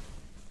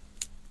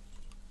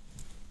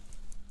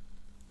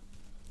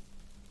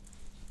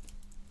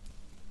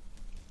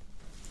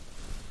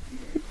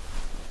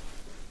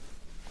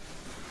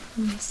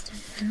 almost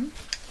done now.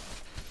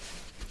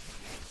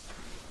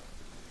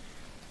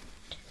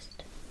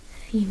 Just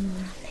a few more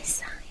on this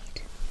side.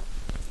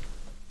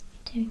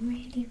 You're doing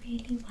really,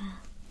 really well.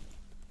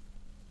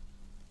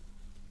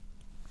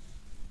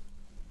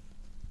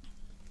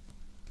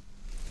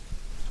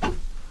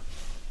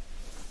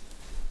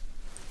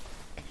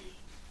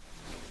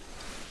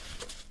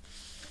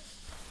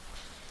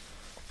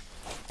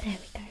 There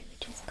we go, we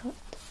just got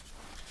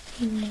a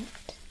few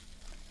left.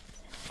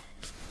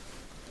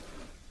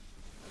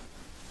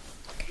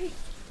 Okay.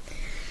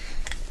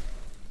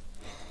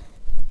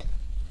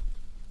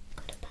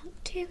 Got about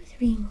 2 or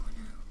 3 more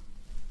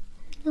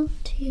now. Not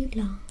too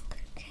long,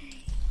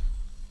 okay.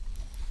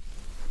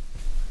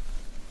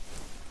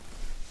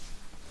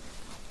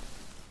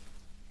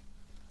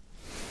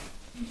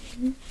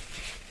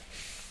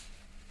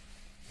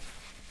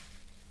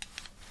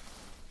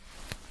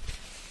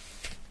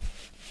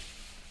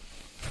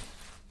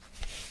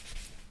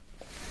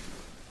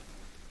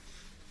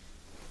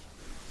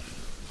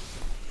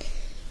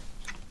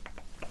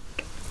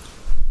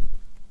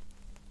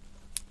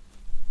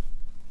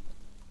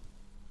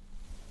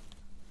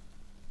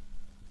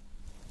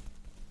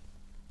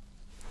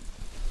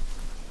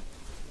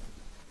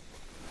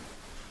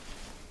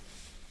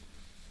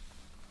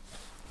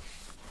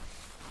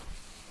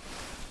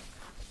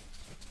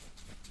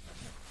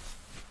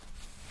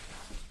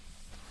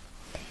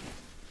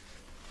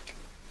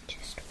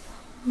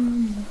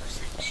 One more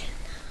section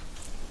now,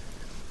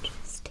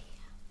 just here.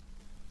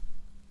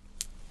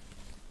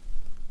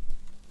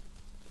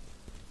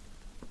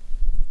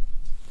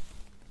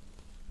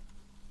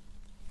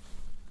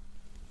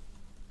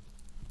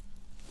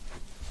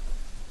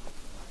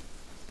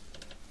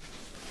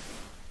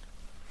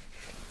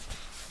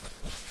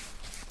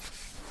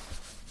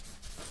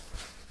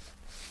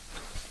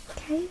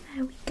 Okay,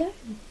 there we go.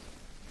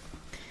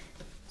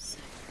 So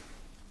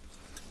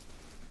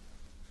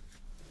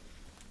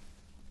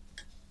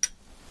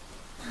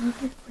now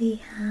that we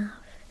have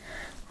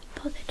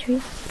put the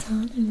treatment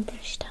on and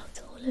brushed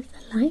out all of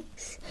the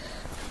lice,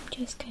 I'm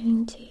just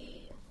going to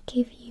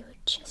give you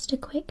just a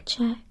quick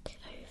check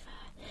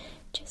over,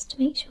 just to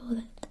make sure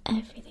that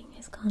everything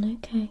has gone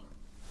okay.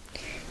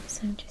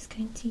 So I'm just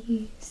going to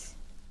use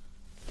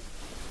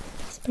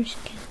this brush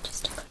again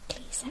just to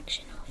quickly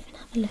section off and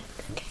have a look,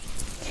 okay?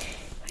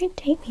 It won't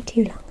take me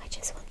too long, I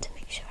just want to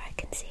make sure I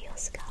can see your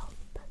scalp.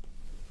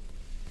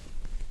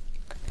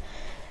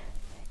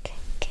 Okay,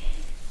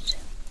 good.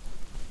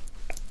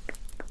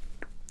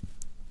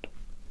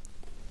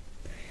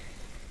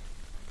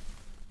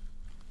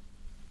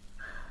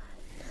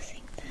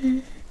 Nothing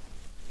there.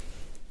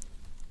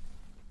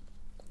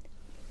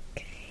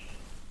 Okay.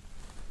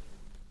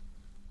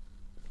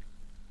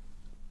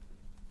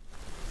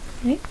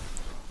 Right,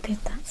 good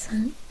that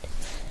side.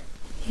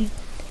 Move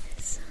on to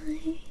this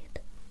side.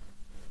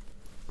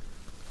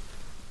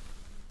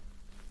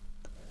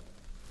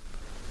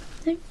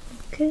 No,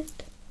 good.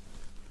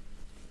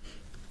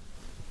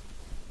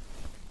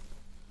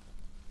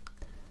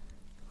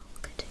 All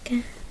good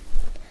again.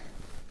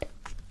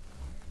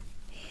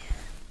 Here.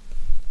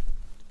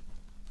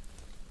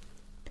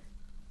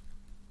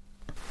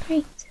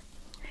 Great.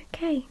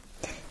 Okay,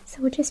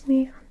 so we'll just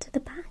move on to the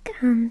back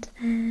and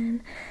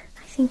then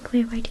I think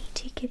we're ready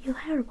to give your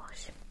hair a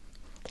wash.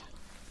 Okay.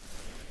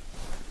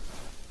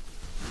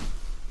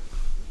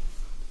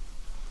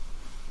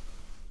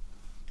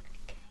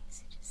 Okay,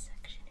 so just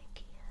sectioning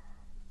here.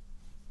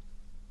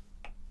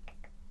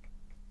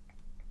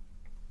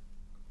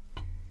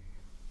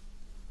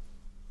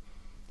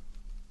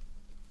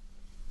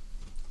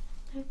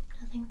 Nope,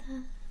 nothing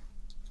there.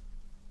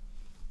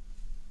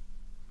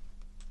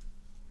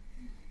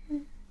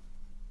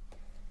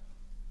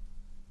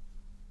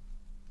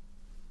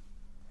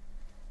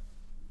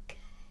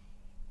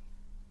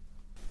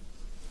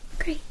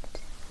 Great.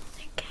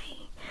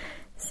 Okay,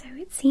 so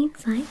it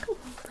seems like all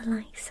the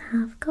lice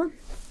have gone.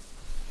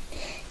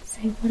 So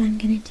what I'm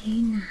going to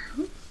do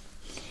now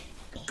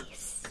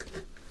is I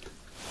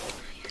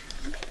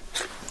have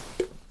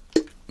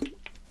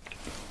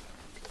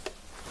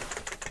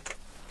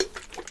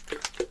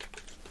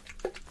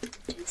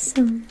just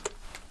some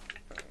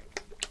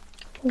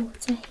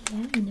water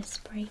here in a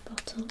spray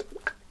bottle.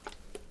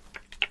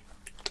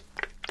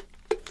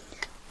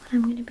 What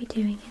I'm going to be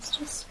doing is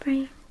just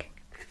spraying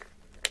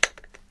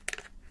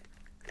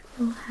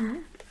your hair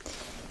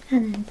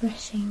and then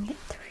brushing it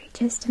through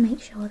just to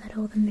make sure that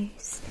all the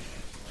mousse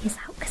is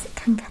out, because it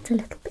can get a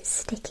little bit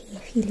sticky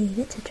if you leave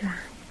it to dry.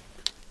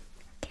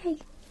 Okay,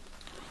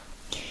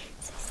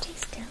 so stay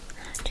still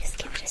and I'll just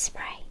give it a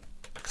spray.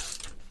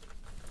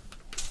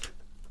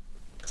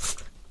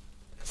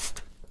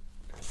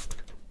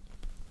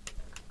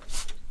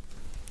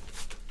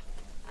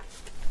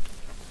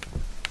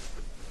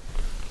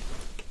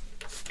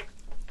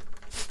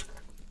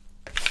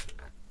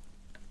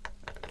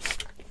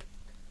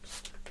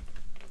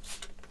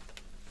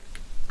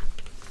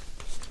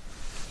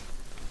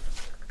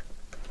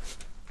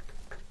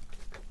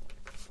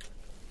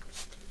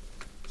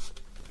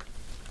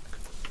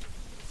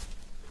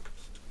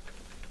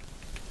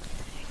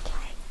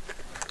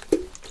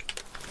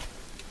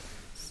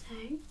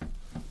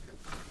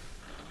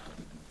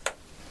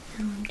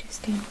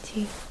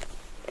 to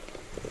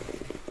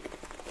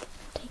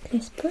take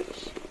this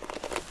brush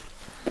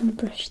and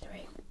brush through.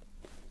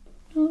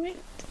 Alright.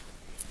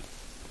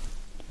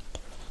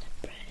 Give that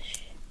a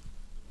brush.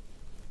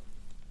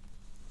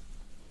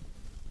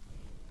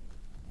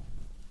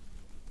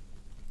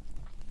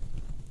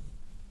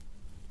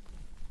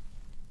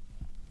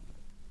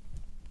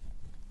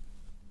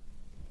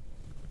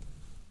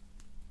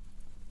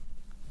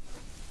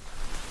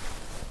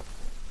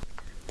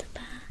 The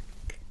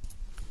back.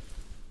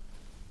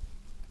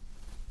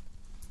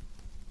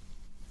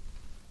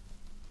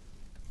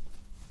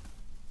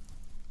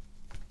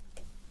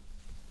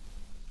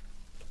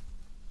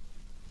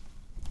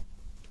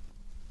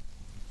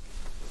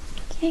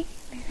 Okay,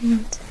 moving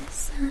on to this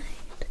side.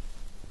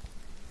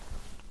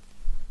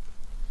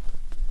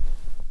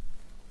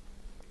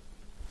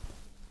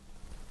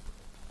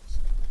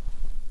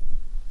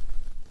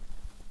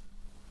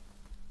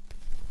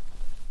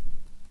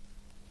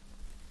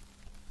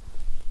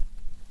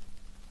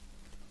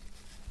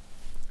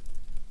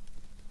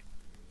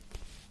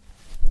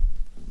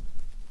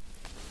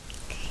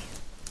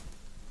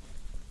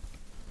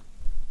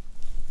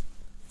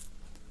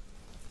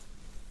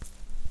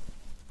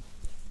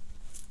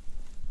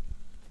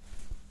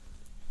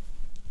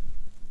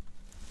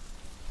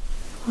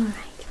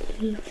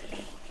 Alright,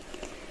 lovely.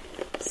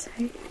 So,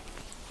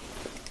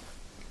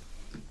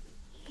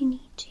 you need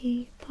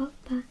to pop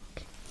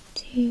back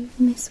to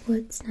Miss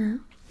Woods now,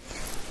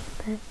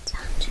 but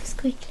I'll just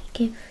quickly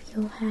give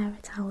your hair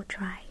a towel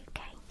dry,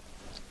 okay?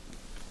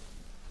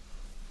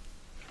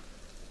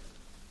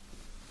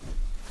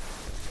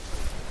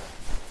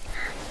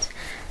 And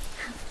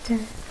after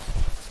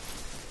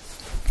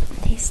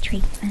this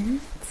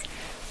treatment,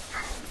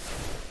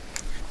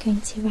 I'm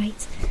going to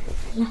write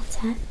a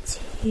letter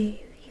to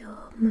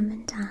your mum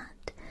and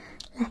dad,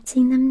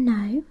 letting them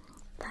know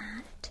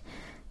that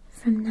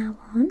from now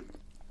on,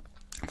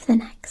 for the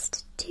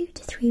next 2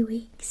 to 3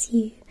 weeks,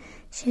 you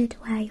should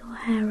wear your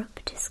hair up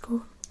to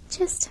school,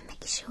 just to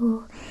make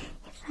sure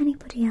if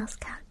anybody else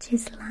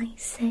catches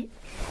lice,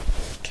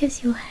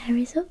 because your hair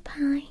is up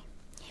high,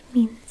 it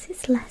means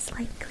it's less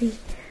likely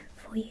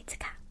for you to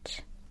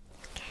catch.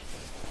 Okay,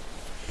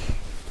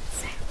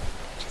 so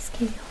just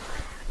give your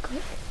hair a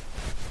quick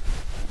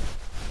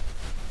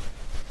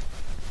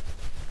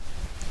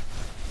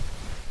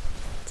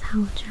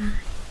towel dry.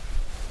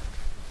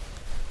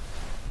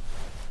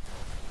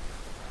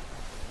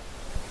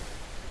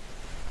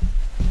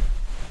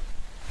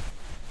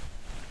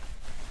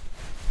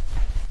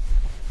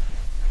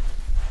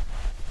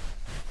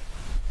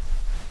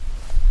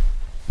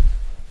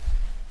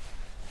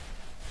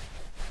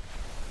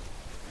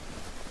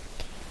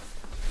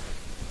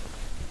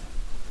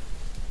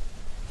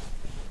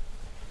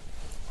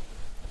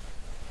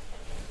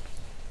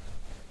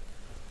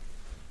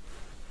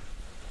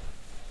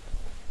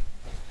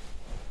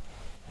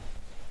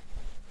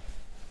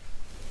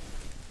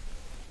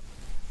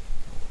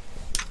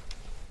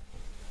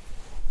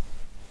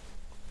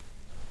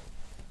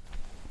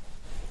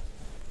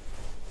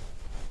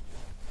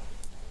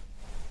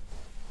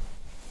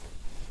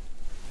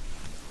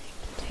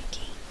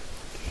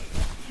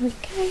 There we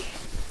go.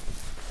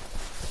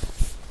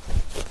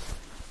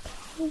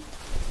 Okay.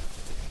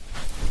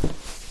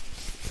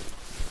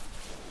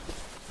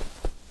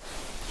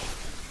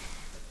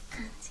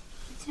 And if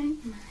you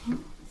don't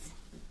mind,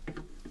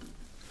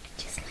 I'd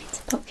just like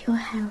to pop your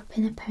hair up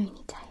in a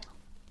ponytail.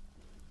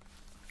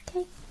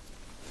 Okay?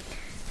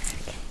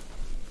 Okay.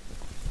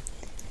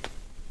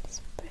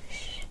 Just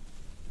brush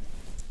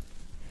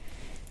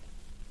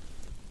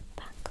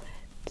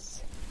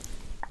backwards.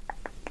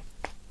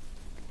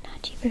 Now,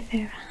 do you prefer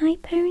a high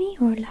pony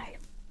or a low?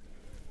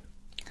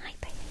 High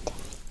ponytail.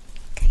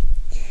 Okay.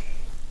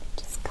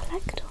 Just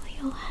collect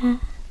all your hair.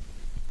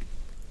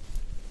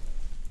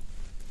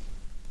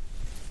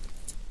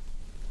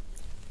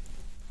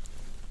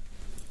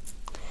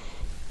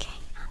 Okay,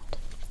 and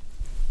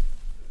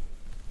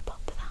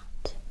pop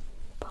that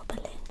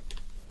bobble in.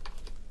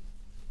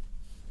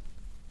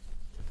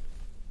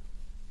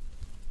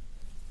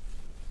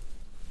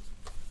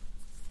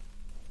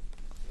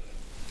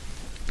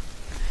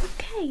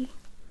 Okay.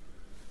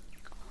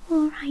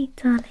 Alright,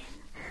 darling.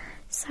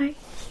 So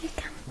you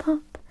can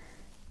pop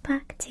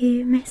back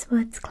to Miss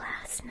Wood's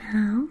class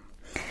now.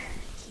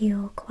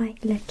 You're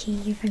quite lucky,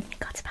 you've only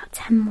got about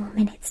 10 more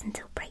minutes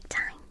until break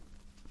time.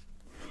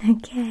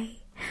 Okay.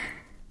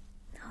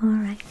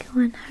 Alright,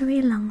 go on, hurry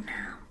along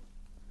now.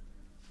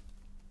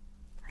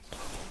 Okay.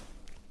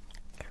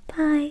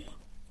 Goodbye.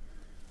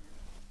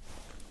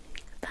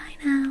 Bye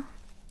now.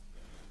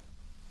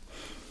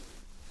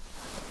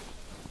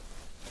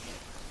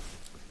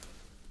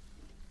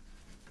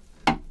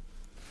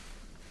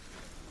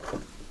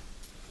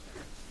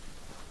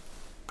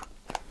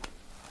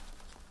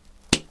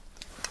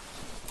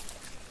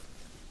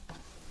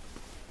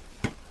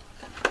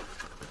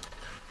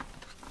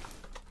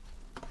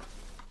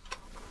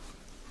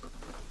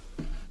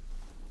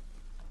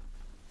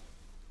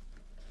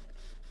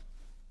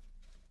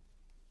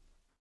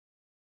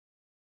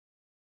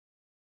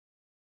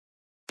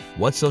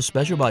 What's so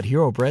special about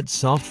Hero Bread's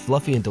soft,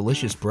 fluffy, and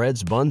delicious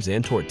breads, buns,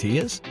 and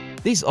tortillas?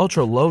 These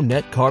ultra-low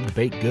net-carb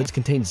baked goods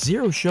contain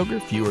zero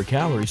sugar, fewer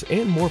calories,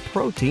 and more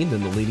protein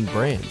than the leading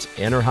brands,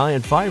 and are high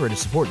in fiber to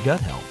support gut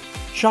health.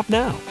 Shop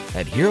now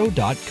at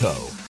Hero.co.